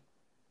trend.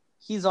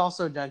 He's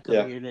also done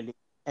Community,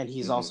 and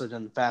he's also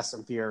done Fast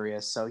and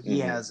Furious. So he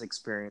has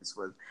experience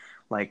with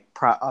like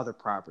other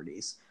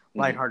properties,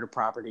 lighthearted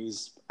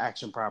properties,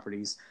 action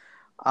properties.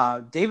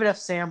 David F.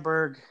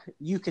 Sandberg,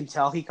 you can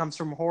tell he comes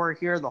from horror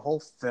here. The whole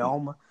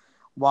film,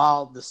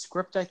 while the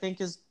script I think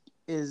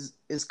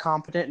is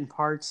competent in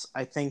parts,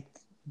 I think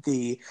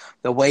the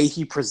way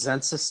he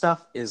presents his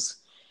stuff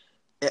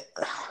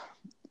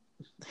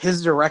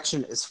his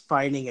direction is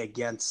fighting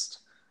against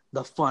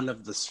the fun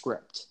of the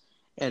script.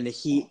 And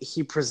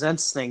he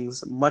presents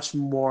things in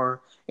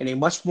a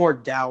much more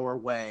dour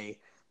way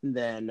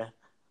than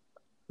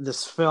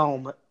this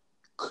film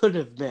could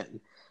have been.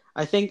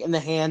 I think in the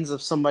hands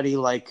of somebody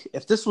like,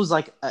 if this was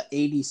like an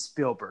 80s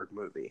Spielberg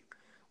movie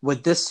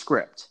with this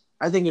script,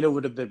 I think it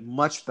would have been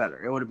much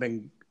better. It would have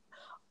been,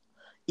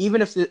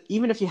 even if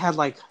you had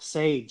like,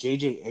 say,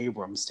 J.J.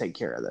 Abrams take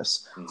care of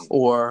this,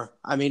 or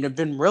I mean, it'd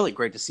been really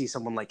great to see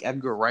someone like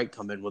Edgar Wright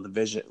come in with a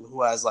vision,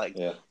 who has like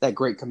that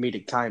great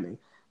comedic timing.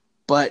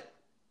 But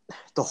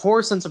the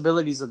horror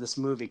sensibilities of this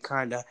movie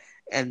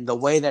and the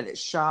way that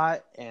it's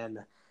shot and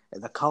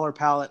the color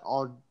palette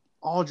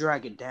all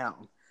drag it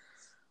down.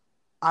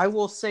 I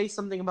will say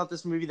something about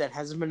this movie that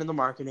hasn't been in the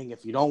marketing.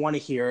 If you don't want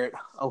to hear it,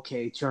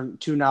 okay,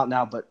 tune out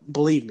now. But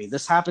believe me,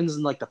 this happens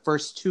in like the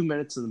first 2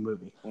 minutes of the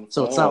movie.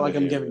 So it's not like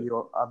I'm giving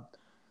you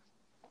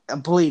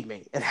believe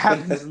me, it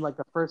happens in like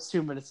the first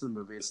 2 minutes of the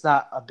movie. It's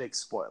not a big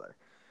spoiler.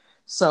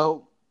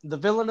 So the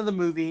villain of the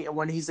movie,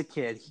 when he's a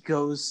kid, he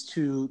goes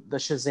to the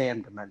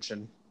Shazam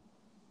dimension.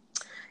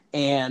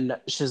 And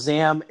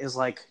Shazam is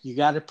like, you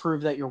got to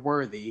prove that you're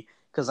worthy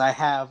because I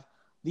have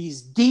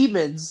these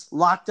demons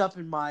locked up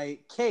in my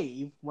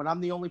cave when I'm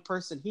the only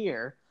person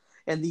here,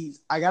 and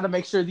I got to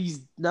make sure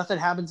nothing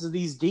happens to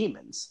these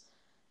demons.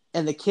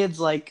 And the kid's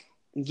like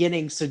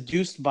getting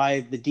seduced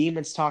by the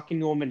demons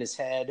talking to him in his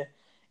head,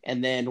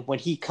 and then when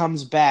he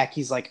comes back,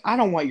 he's like, I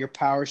don't want your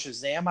power,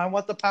 Shazam. I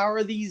want the power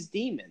of these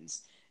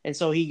demons. And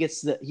so he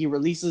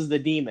releases the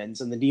demons,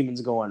 and the demons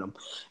go on him,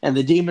 and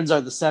the demons are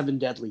the 7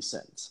 deadly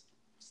sins.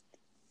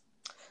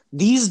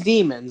 These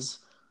demons,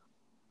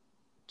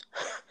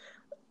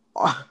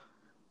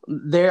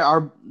 they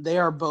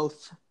are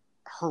both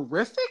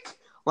horrific.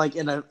 Like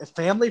in a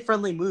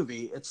family-friendly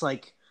movie, it's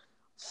like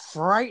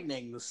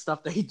frightening the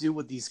stuff they do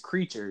with these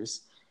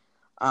creatures.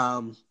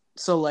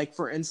 So, like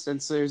for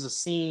instance, there's a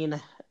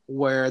scene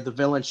where the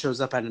villain shows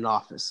up at an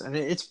office, and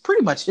it's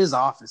pretty much his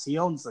office. He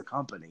owns the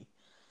company,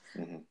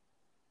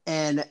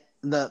 and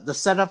the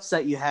setups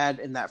that you had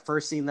in that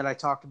first scene that I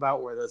talked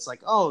about, where it's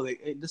like, oh,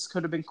 this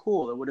could have been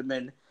cool. It would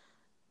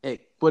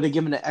have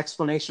given an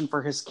explanation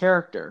for his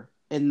character.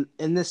 In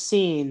this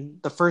scene,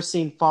 the first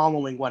scene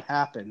following what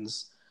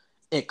happens,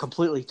 it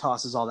completely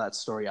tosses all that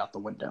story out the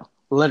window.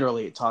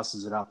 Literally, it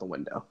tosses it out the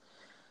window.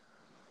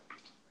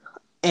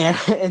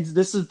 And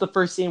this is the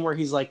first scene where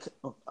he's like,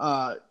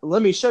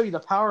 let me show you the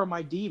power of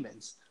my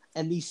demons.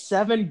 And these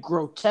 7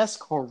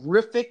 grotesque,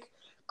 horrific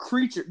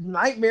creatures,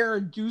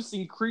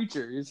 nightmare-inducing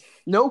creatures,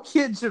 no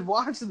kid should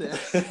watch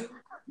this,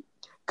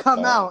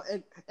 come out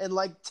and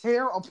like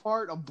tear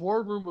apart a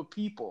boardroom of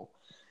people.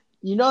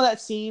 You know that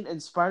scene in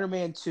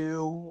Spider-Man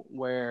 2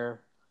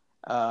 where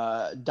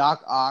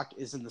Doc Ock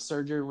is in the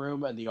surgery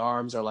room and the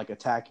arms are like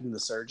attacking the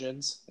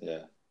surgeons?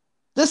 Yeah.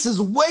 This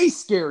is way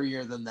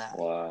scarier than that.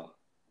 Wow.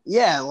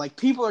 Yeah, like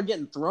people are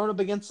getting thrown up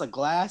against the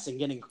glass and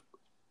getting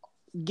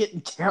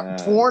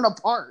torn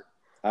apart.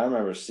 I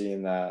remember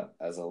seeing that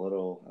as a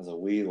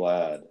wee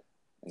lad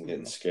and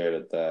getting scared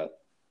at that.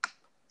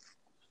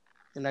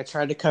 And I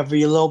tried to cover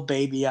your little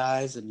baby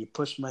eyes, and you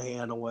pushed my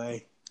hand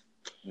away.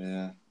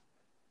 Yeah.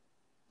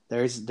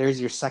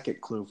 There's your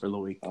second clue for the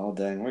week. Oh,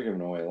 dang. We're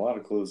giving away a lot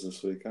of clues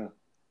this week, huh?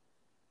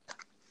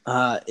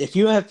 If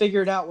you have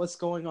figured out what's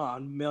going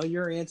on, mail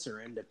your answer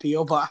into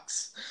P.O.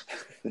 Box.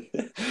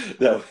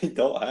 That we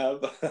don't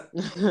have.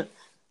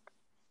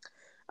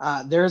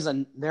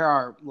 There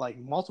are like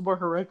multiple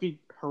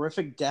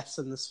horrific deaths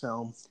in this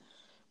film.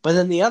 But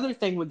then the other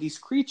thing with these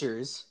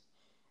creatures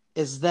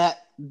is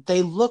that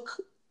they look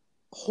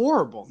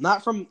horrible.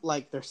 Not from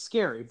like they're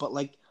scary, but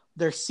like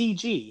they're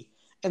CG.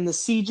 And the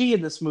CG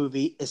in this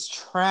movie is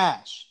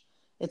trash.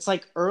 It's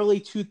like early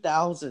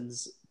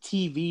 2000s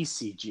TV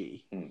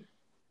CG.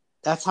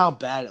 That's how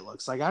bad it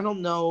looks. Like, I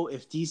don't know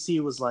if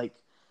DC was like,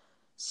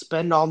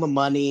 spend all the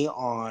money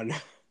on.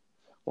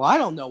 Well, I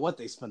don't know what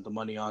they spent the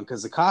money on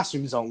because the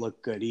costumes don't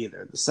look good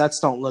either. The sets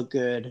don't look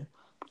good.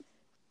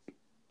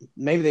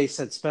 Maybe they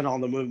said spend all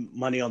the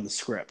money on the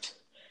script.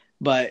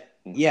 But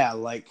yeah,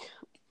 like,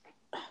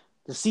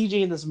 the CG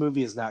in this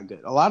movie is not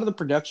good. A lot of the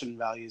production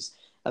values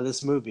of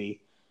this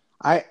movie,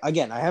 I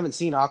haven't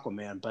seen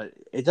Aquaman, but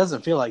it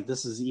doesn't feel like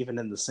this is even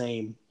in the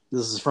same.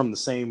 This is from the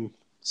same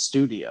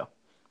studio.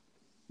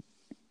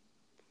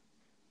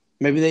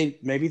 Maybe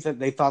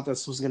they thought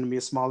this was going to be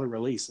a smaller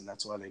release, and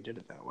that's why they did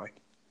it that way.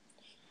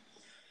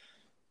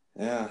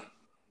 Yeah,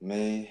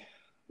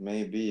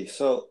 maybe.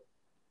 So,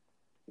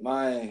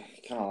 my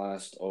kind of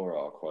last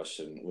overall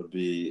question would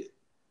be,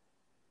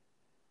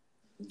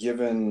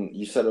 given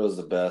you said it was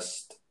the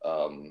best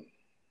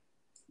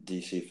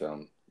DC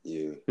film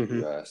you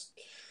asked,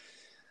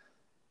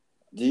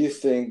 do you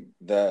think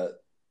that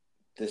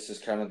this is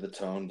kind of the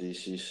tone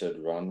DC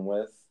should run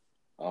with?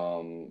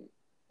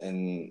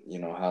 And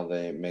how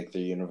they make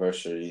their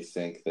universe, or do you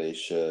think they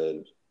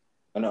should?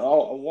 And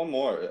one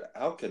more: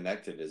 how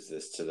connected is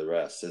this to the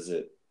rest? Is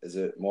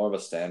it more of a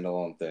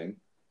standalone thing?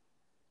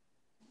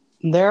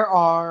 There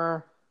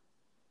are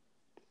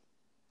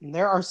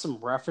some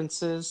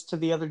references to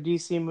the other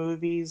DC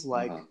movies,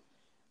 like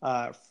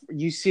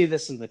you see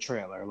this in the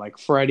trailer. Like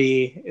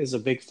Freddy is a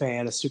big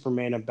fan of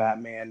Superman and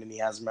Batman, and he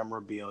has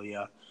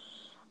memorabilia.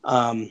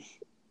 And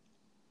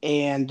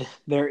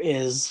there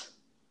is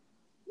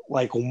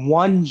like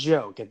one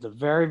joke at the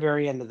very,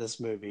 very end of this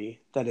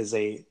movie that is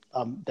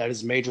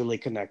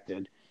majorly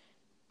connected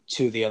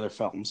to the other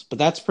films, but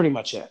that's pretty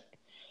much it.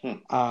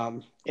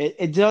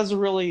 It does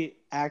really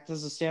act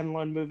as a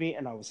standalone movie,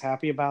 and I was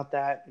happy about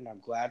that, and I'm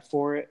glad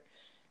for it.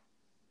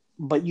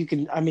 But you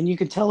can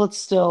tell it's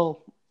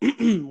still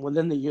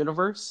within the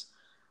universe,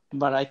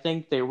 but I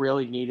think they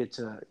really needed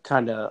to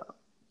kind of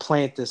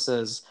plant this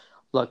as,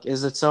 look,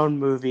 is its own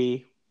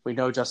movie. We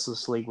know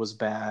Justice League was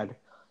bad.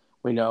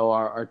 We know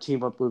our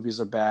team-up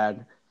movies are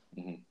bad.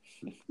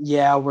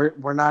 Yeah,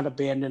 we're not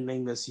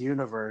abandoning this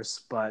universe,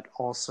 but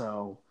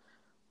also,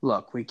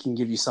 look, we can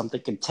give you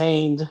something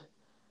contained.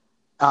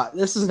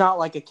 This is not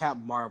like a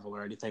Captain Marvel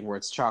or anything where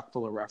it's chock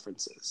full of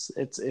references.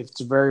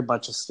 It's very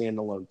much a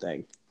standalone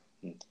thing.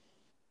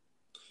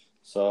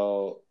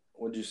 So,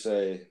 would you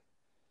say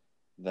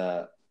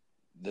that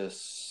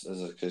this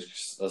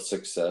is a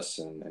success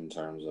in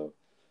terms of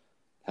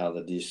how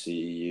the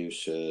DCEU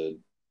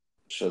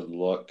should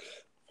look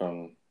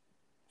from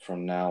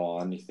now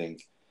on? You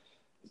think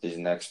these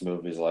next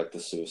movies, like the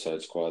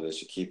Suicide Squad, they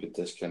should keep it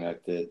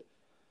disconnected,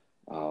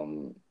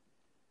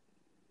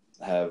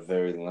 have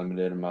very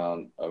limited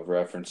amount of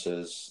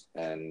references,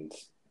 and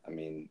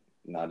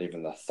not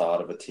even the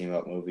thought of a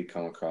team-up movie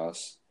come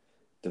across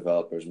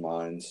developers'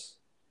 minds?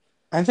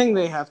 I think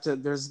they have to.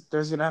 There's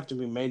going to have to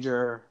be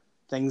major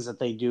things that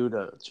they do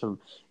to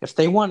if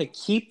they want to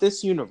keep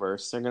this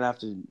universe, they're going to have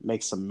to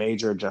make some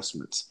major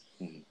adjustments.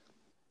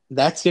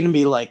 That's going to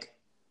be like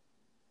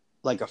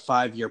a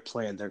 5-year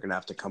plan they're going to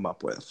have to come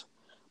up with.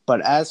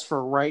 But as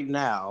for right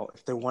now,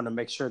 if they want to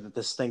make sure that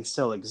this thing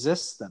still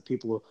exists, that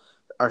people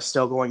are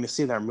still going to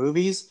see their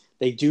movies,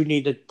 they do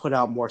need to put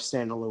out more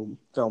standalone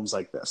films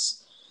like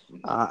this.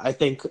 I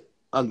think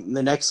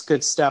the next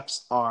good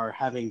steps are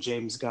having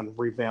James Gunn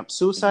revamp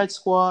Suicide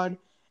Squad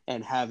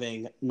and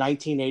having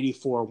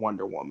 1984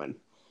 Wonder Woman.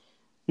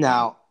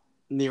 Now,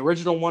 the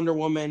original Wonder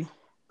Woman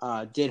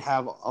did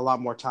have a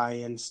lot more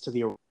tie-ins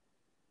to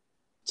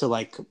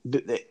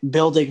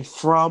building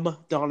from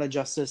Dawn of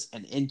Justice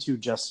and into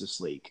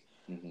Justice League.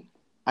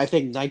 I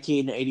think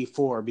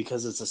 1984,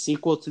 because it's a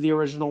sequel to the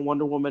original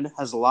Wonder Woman,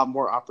 has a lot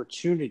more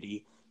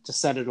opportunity to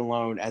set it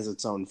alone as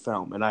its own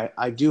film. And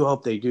I do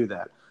hope they do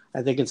that.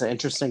 I think it's an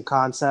interesting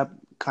concept,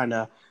 kind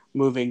of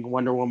moving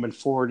Wonder Woman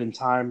forward in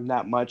time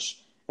that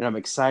much. And I'm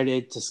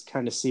excited to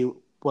kind of see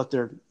what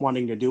they're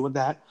wanting to do with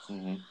that.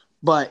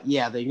 But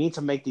yeah, they need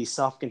to make these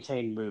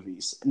self-contained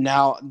movies.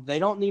 Now, they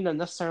don't need to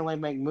necessarily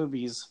make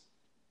movies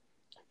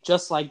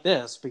just like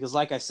this, because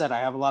like I said, I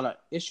have a lot of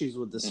issues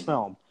with this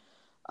film.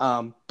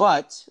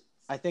 But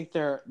I think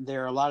there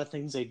are a lot of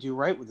things they do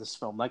right with this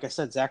film. Like I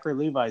said, Zachary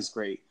Levi is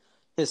great.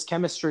 His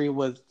chemistry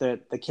with the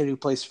kid who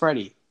plays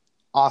Freddy,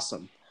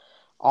 awesome.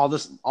 All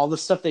the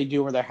stuff they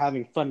do where they're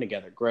having fun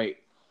together, great.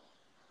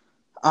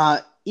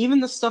 Even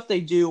the stuff they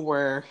do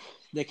where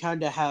they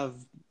kind of have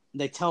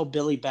they tell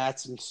Billy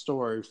Batson's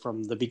story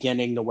from the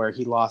beginning to where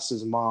he lost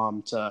his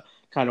mom to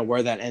kind of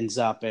where that ends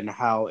up and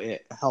how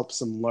it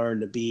helps him learn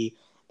to be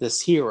this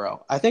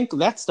hero. I think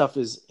that stuff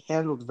is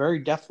handled very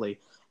deftly,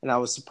 and I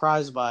was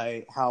surprised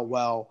by how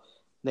well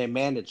they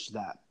managed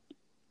that.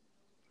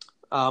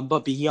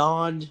 But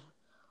beyond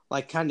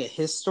like kind of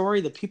his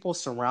story, the people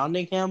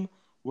surrounding him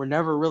were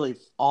never really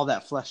all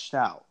that fleshed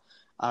out.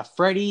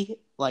 Freddy,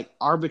 like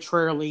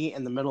arbitrarily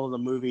in the middle of the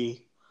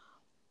movie,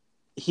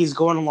 he's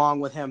going along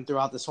with him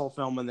throughout this whole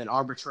film, and then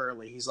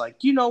arbitrarily he's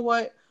like, you know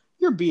what?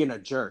 You're being a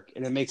jerk,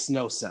 and it makes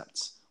no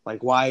sense.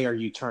 Like, why are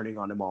you turning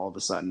on him all of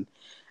a sudden?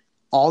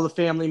 All the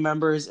family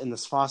members in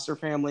this foster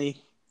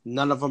family,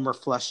 none of them are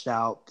fleshed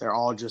out. They're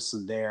all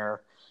just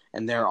there,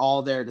 and they're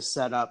all there to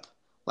set up,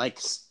 like,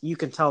 you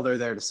can tell they're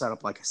there to set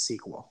up, like, a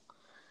sequel.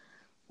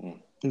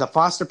 The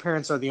foster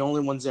parents are the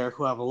only ones there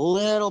who have a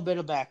little bit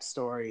of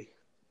backstory,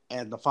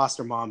 and the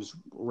foster mom's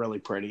really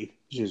pretty.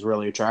 She's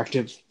really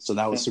attractive, so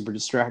that was super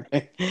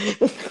distracting.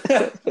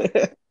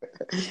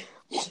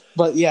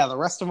 But yeah, the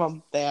rest of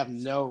them, they have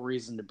no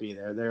reason to be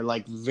there. They're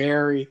like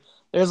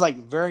there's like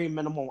very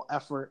minimal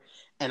effort.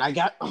 And I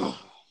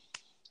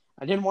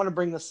didn't want to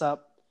bring this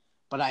up,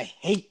 but I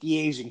hate the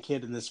Asian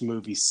kid in this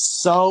movie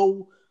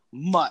so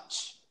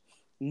much.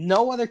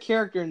 No other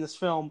character in this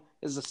film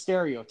is a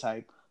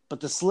stereotype,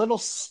 but this little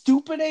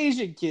stupid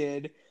Asian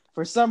kid,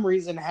 for some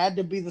reason, had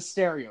to be the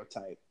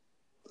stereotype.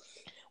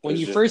 When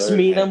you first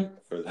meet him,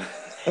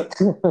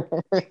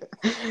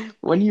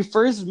 when you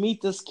first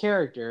meet this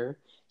character,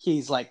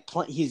 he's like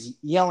he's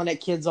yelling at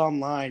kids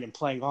online and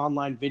playing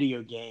online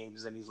video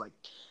games, and he's like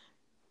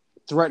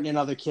threatening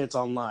other kids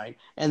online.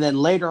 And then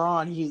later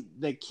on,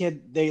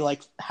 they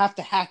like have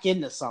to hack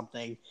into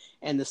something,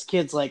 and this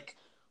kid's like,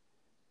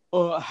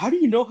 "How do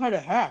you know how to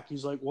hack?"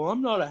 He's like, "Well,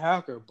 I'm not a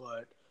hacker,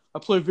 but I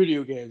play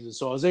video games, and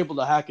so I was able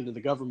to hack into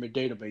the government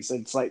database."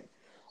 And it's like,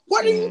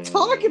 what are you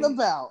talking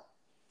about?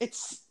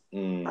 It's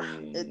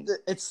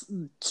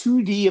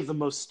 2D of the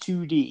most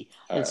 2D.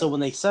 And so when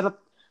they set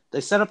up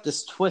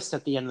this twist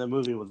at the end of the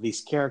movie with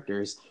these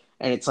characters,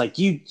 and it's like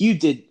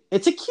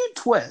it's a cute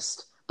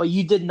twist, but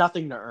you did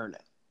nothing to earn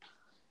it.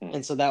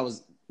 And so that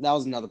was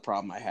another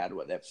problem I had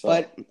with it. So,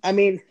 but I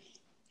mean,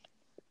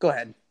 go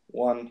ahead.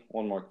 One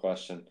more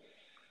question.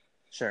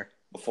 Sure.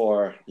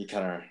 Before you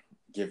kind of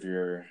give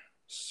your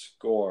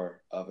score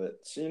of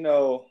it.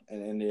 So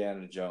in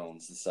Indiana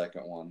Jones, the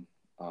second one,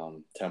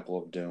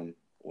 Temple of Doom,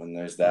 when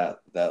there's that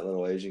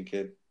little Asian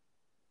kid.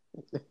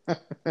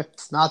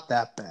 It's not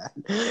that bad.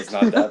 It's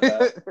not that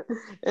bad?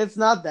 It's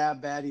not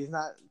that bad. He's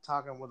not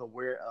talking with a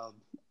weird,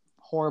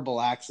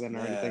 horrible accent or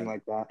anything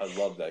like that. I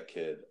love that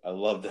kid. I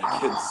love that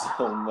kid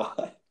so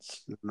much.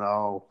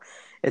 No,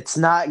 it's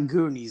not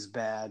Goonies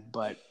bad,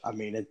 but I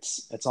mean,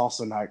 it's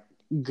also not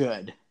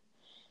good.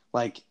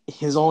 Like,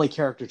 his only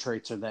character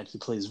traits are that he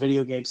plays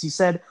video games. He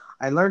said,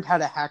 I learned how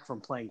to hack from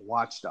playing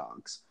Watch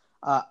Dogs.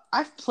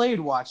 I've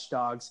played Watch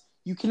Dogs.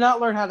 You cannot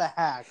learn how to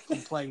hack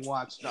from playing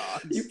Watch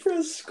Dogs. You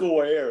press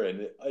square and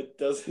it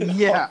doesn't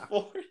yeah.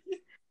 for you.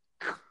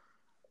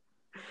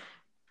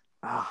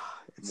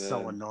 It's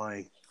so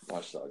annoying.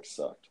 Watch Dogs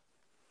sucked.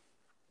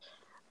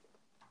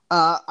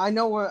 I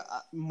know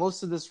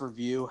most of this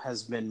review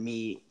has been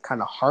me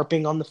kind of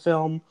harping on the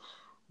film,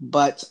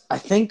 but I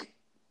think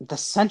the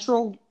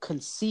central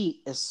conceit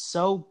is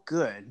so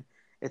good.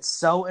 It's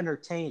so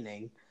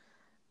entertaining.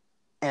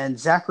 And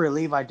Zachary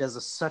Levi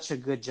does such a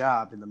good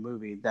job in the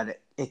movie that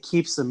it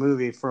keeps the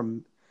movie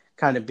from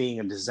kind of being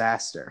a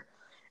disaster.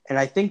 And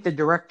I think the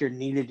director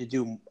needed to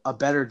do a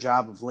better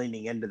job of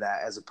leaning into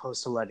that as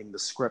opposed to letting the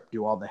script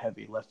do all the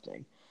heavy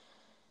lifting.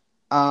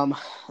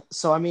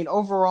 So, I mean,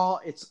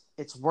 overall, it's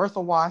worth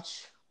a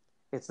watch.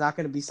 It's not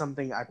going to be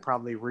something I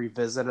probably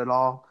revisit at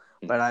all.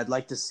 But I'd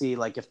like to see,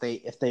 like, if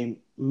they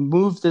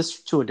move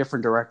this to a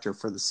different director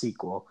for the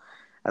sequel,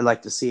 I'd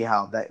like to see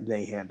how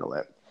they handle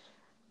it.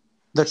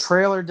 The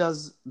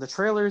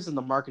trailers and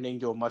the marketing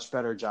do a much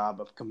better job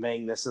of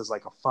conveying this as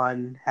like a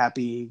fun,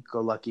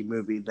 happy-go-lucky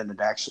movie than it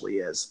actually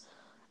is.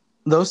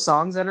 Those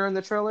songs that are in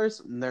the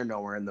trailers, they're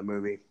nowhere in the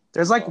movie.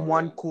 There's like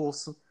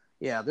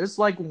there's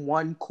like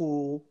one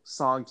cool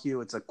song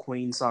cue. It's a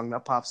Queen song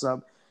that pops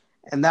up,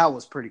 and that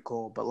was pretty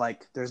cool. But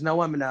like, there's no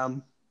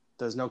Eminem,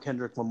 there's no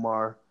Kendrick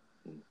Lamar.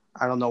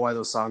 I don't know why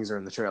those songs are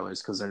in the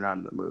trailers because they're not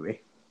in the movie.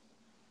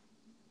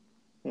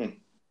 All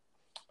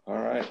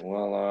right.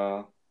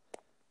 Well,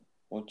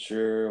 what's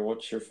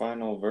your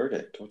final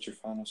verdict? What's your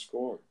final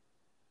score?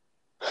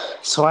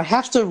 So I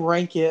have to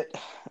rank it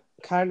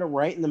kind of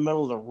right in the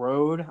middle of the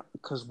road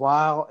because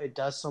while it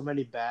does so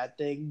many bad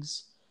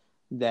things,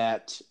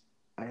 that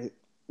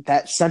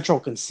central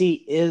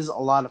conceit is a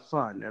lot of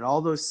fun, and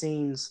all those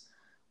scenes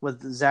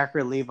with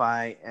Zachary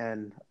Levi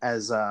and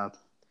as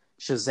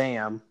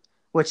Shazam,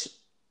 which.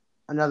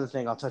 Another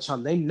thing I'll touch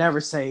on, they never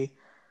say,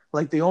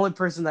 like, the only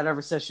person that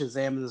ever says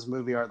Shazam in this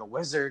movie are the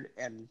Wizard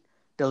and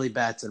Billy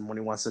Batson when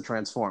he wants to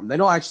transform. They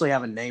don't actually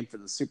have a name for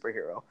the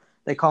superhero.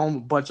 They call him a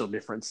bunch of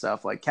different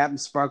stuff, like Captain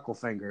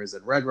Sparklefingers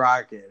and Red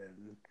Rocket.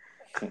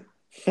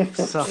 And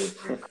so,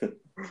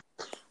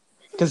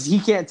 Because he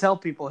can't tell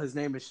people his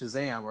name is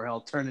Shazam, or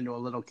he'll turn into a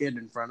little kid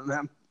in front of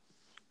them.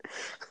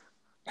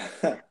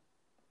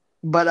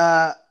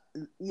 But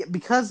yeah,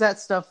 because that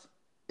stuff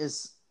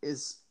is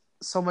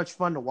so much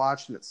fun to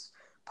watch and it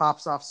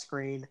pops off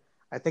screen,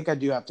 I think I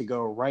do have to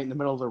go right in the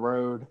middle of the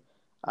road.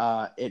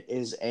 It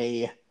is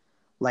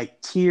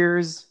like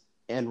Tears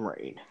and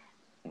Rain.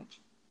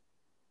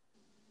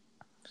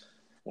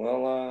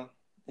 Well,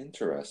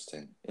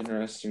 interesting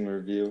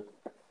review.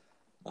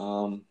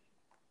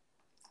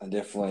 I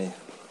definitely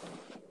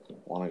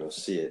want to go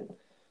see it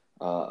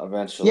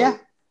eventually. Yeah.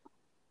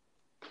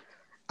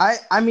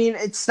 I mean,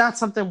 it's not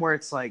something where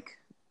it's like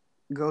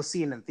go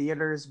see it in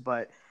theaters,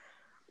 but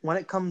when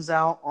it comes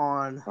out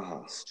on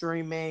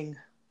streaming,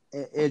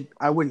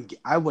 I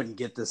wouldn't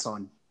get this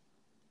on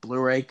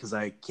Blu-ray because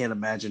I can't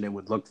imagine it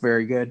would look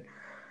very good.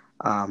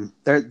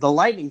 The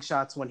lightning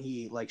shots when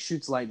he like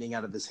shoots lightning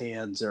out of his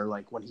hands, or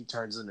like when he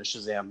turns into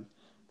Shazam,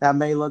 that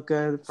may look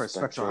good for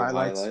special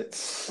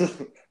highlights.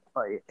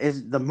 But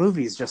the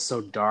movie is just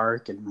so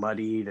dark and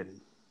muddied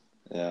and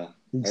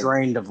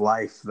drained of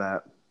life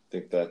that I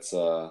think that's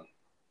a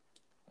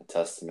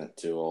testament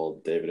to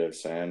old David F.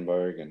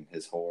 Sandberg and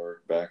his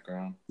horror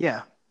background.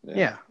 Yeah.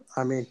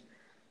 I mean,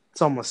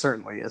 it almost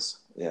certainly is.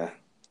 Yeah.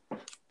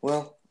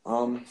 Well,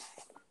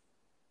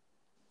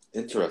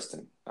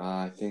 interesting.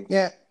 I think.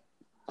 Yeah.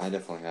 I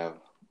definitely have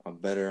a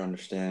better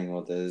understanding of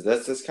what this is.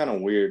 That's kind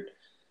of weird.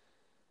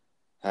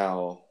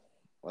 How,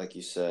 like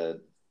you said,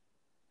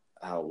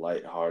 how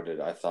lighthearted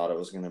I thought it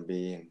was going to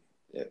be, and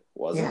it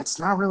wasn't. Yeah, it's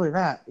not really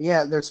that.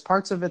 Yeah, there's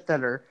parts of it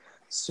that are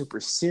super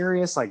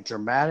serious, like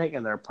dramatic,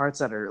 and there are parts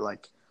that are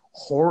like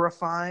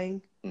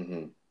horrifying.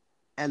 Mm-hmm.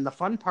 And the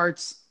fun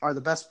parts are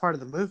the best part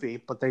of the movie,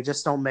 but they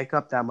just don't make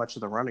up that much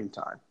of the running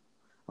time,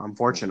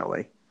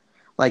 unfortunately.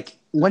 Like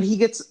when he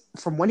gets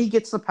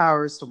the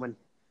powers to when,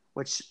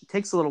 which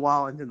takes a little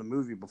while into the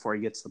movie before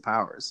he gets the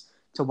powers,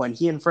 to when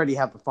he and Freddy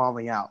have the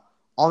falling out,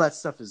 all that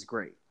stuff is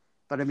great.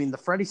 But I mean, the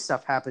Freddy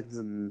stuff happens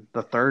in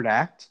the third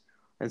act,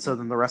 and so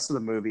then the rest of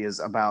the movie is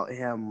about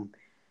him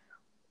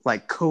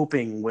like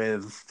coping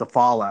with the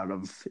fallout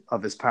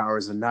of his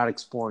powers and not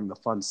exploring the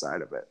fun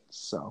side of it.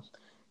 So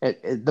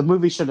the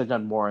movie should have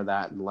done more of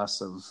that and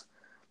less of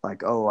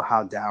like, oh,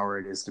 how dour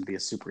it is to be a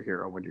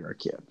superhero when you're a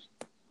kid.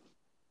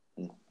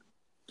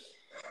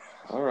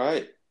 All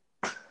right.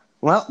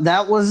 Well,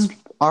 that was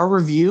our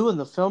review of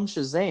the film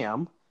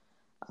Shazam.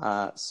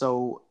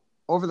 So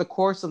over the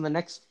course of the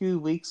next few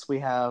weeks, we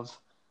have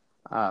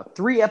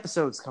 3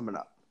 episodes coming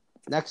up.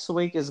 Next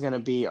week is going to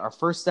be our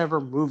first ever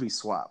movie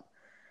swap.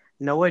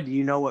 Noah, do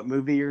you know what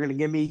movie you're going to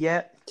give me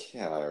yet?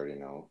 Yeah, I already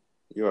know.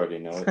 You already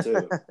know it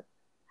too.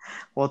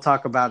 We'll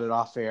talk about it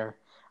off air.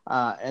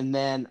 And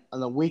then on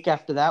the week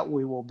after that,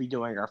 we will be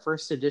doing our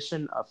first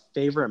edition of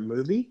Favorite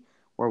Movie,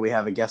 where we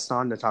have a guest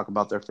on to talk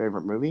about their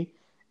favorite movie.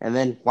 And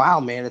then,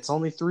 wow, man, it's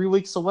only 3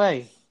 weeks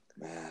away.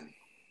 Man.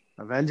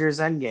 Avengers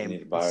Endgame. We need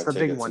to buy our the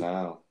big tickets one.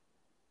 now.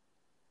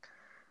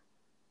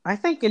 I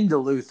think in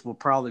Duluth will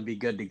probably be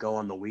good to go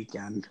on the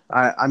weekend.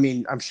 I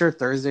mean, I'm sure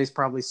Thursday's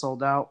probably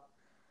sold out.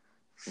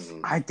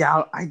 Mm-hmm. I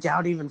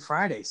doubt even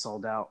Friday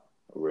sold out.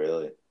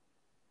 Really?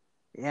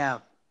 Yeah.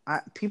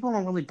 People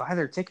don't really buy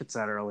their tickets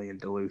that early in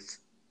Duluth.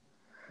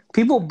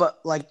 People, but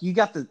like you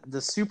got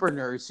the super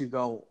nerds who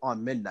go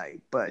on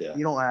midnight, but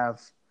you don't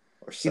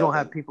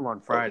have people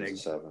on Friday.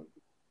 7.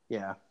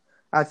 Yeah.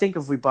 I think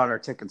if we bought our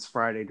tickets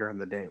Friday during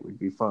the day, it would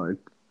be fun.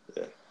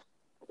 Yeah.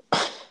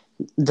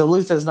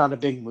 Duluth is not a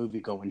big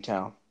movie-going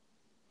town.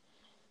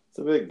 It's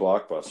a big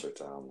blockbuster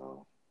town,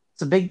 though.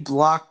 It's a big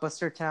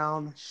blockbuster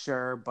town,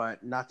 sure,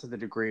 but not to the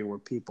degree where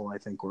people, I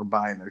think, were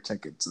buying their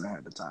tickets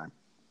ahead of time.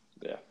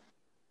 Yeah.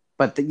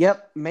 But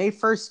May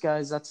 1st,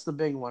 guys, that's the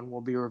big one.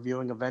 We'll be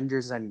reviewing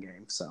Avengers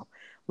Endgame, so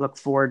look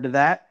forward to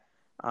that.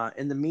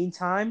 In the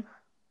meantime,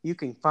 you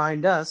can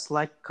find us,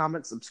 like,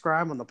 comment,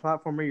 subscribe on the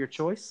platform of your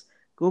choice.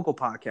 Google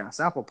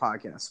Podcasts, Apple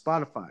Podcasts,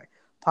 Spotify,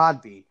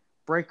 Podbean,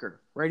 Breaker,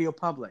 Radio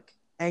Public,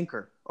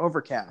 Anchor,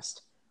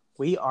 Overcast.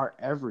 We are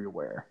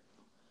everywhere.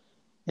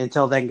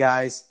 Until then,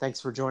 guys, thanks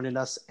for joining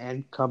us,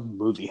 and come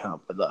movie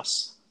hunt with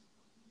us.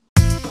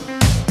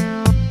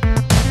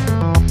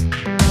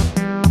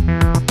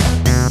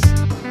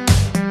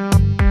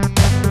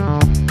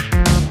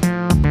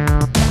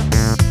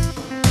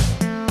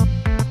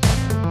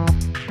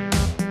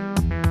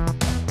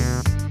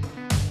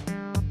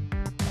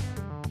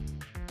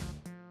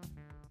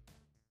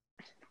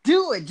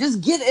 Do it. Just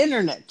get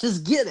internet.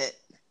 Just get it.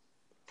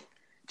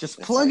 Just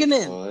plug it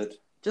in.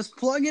 Just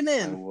plug it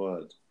in. I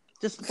would.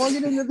 Just plug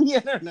it into the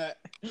internet.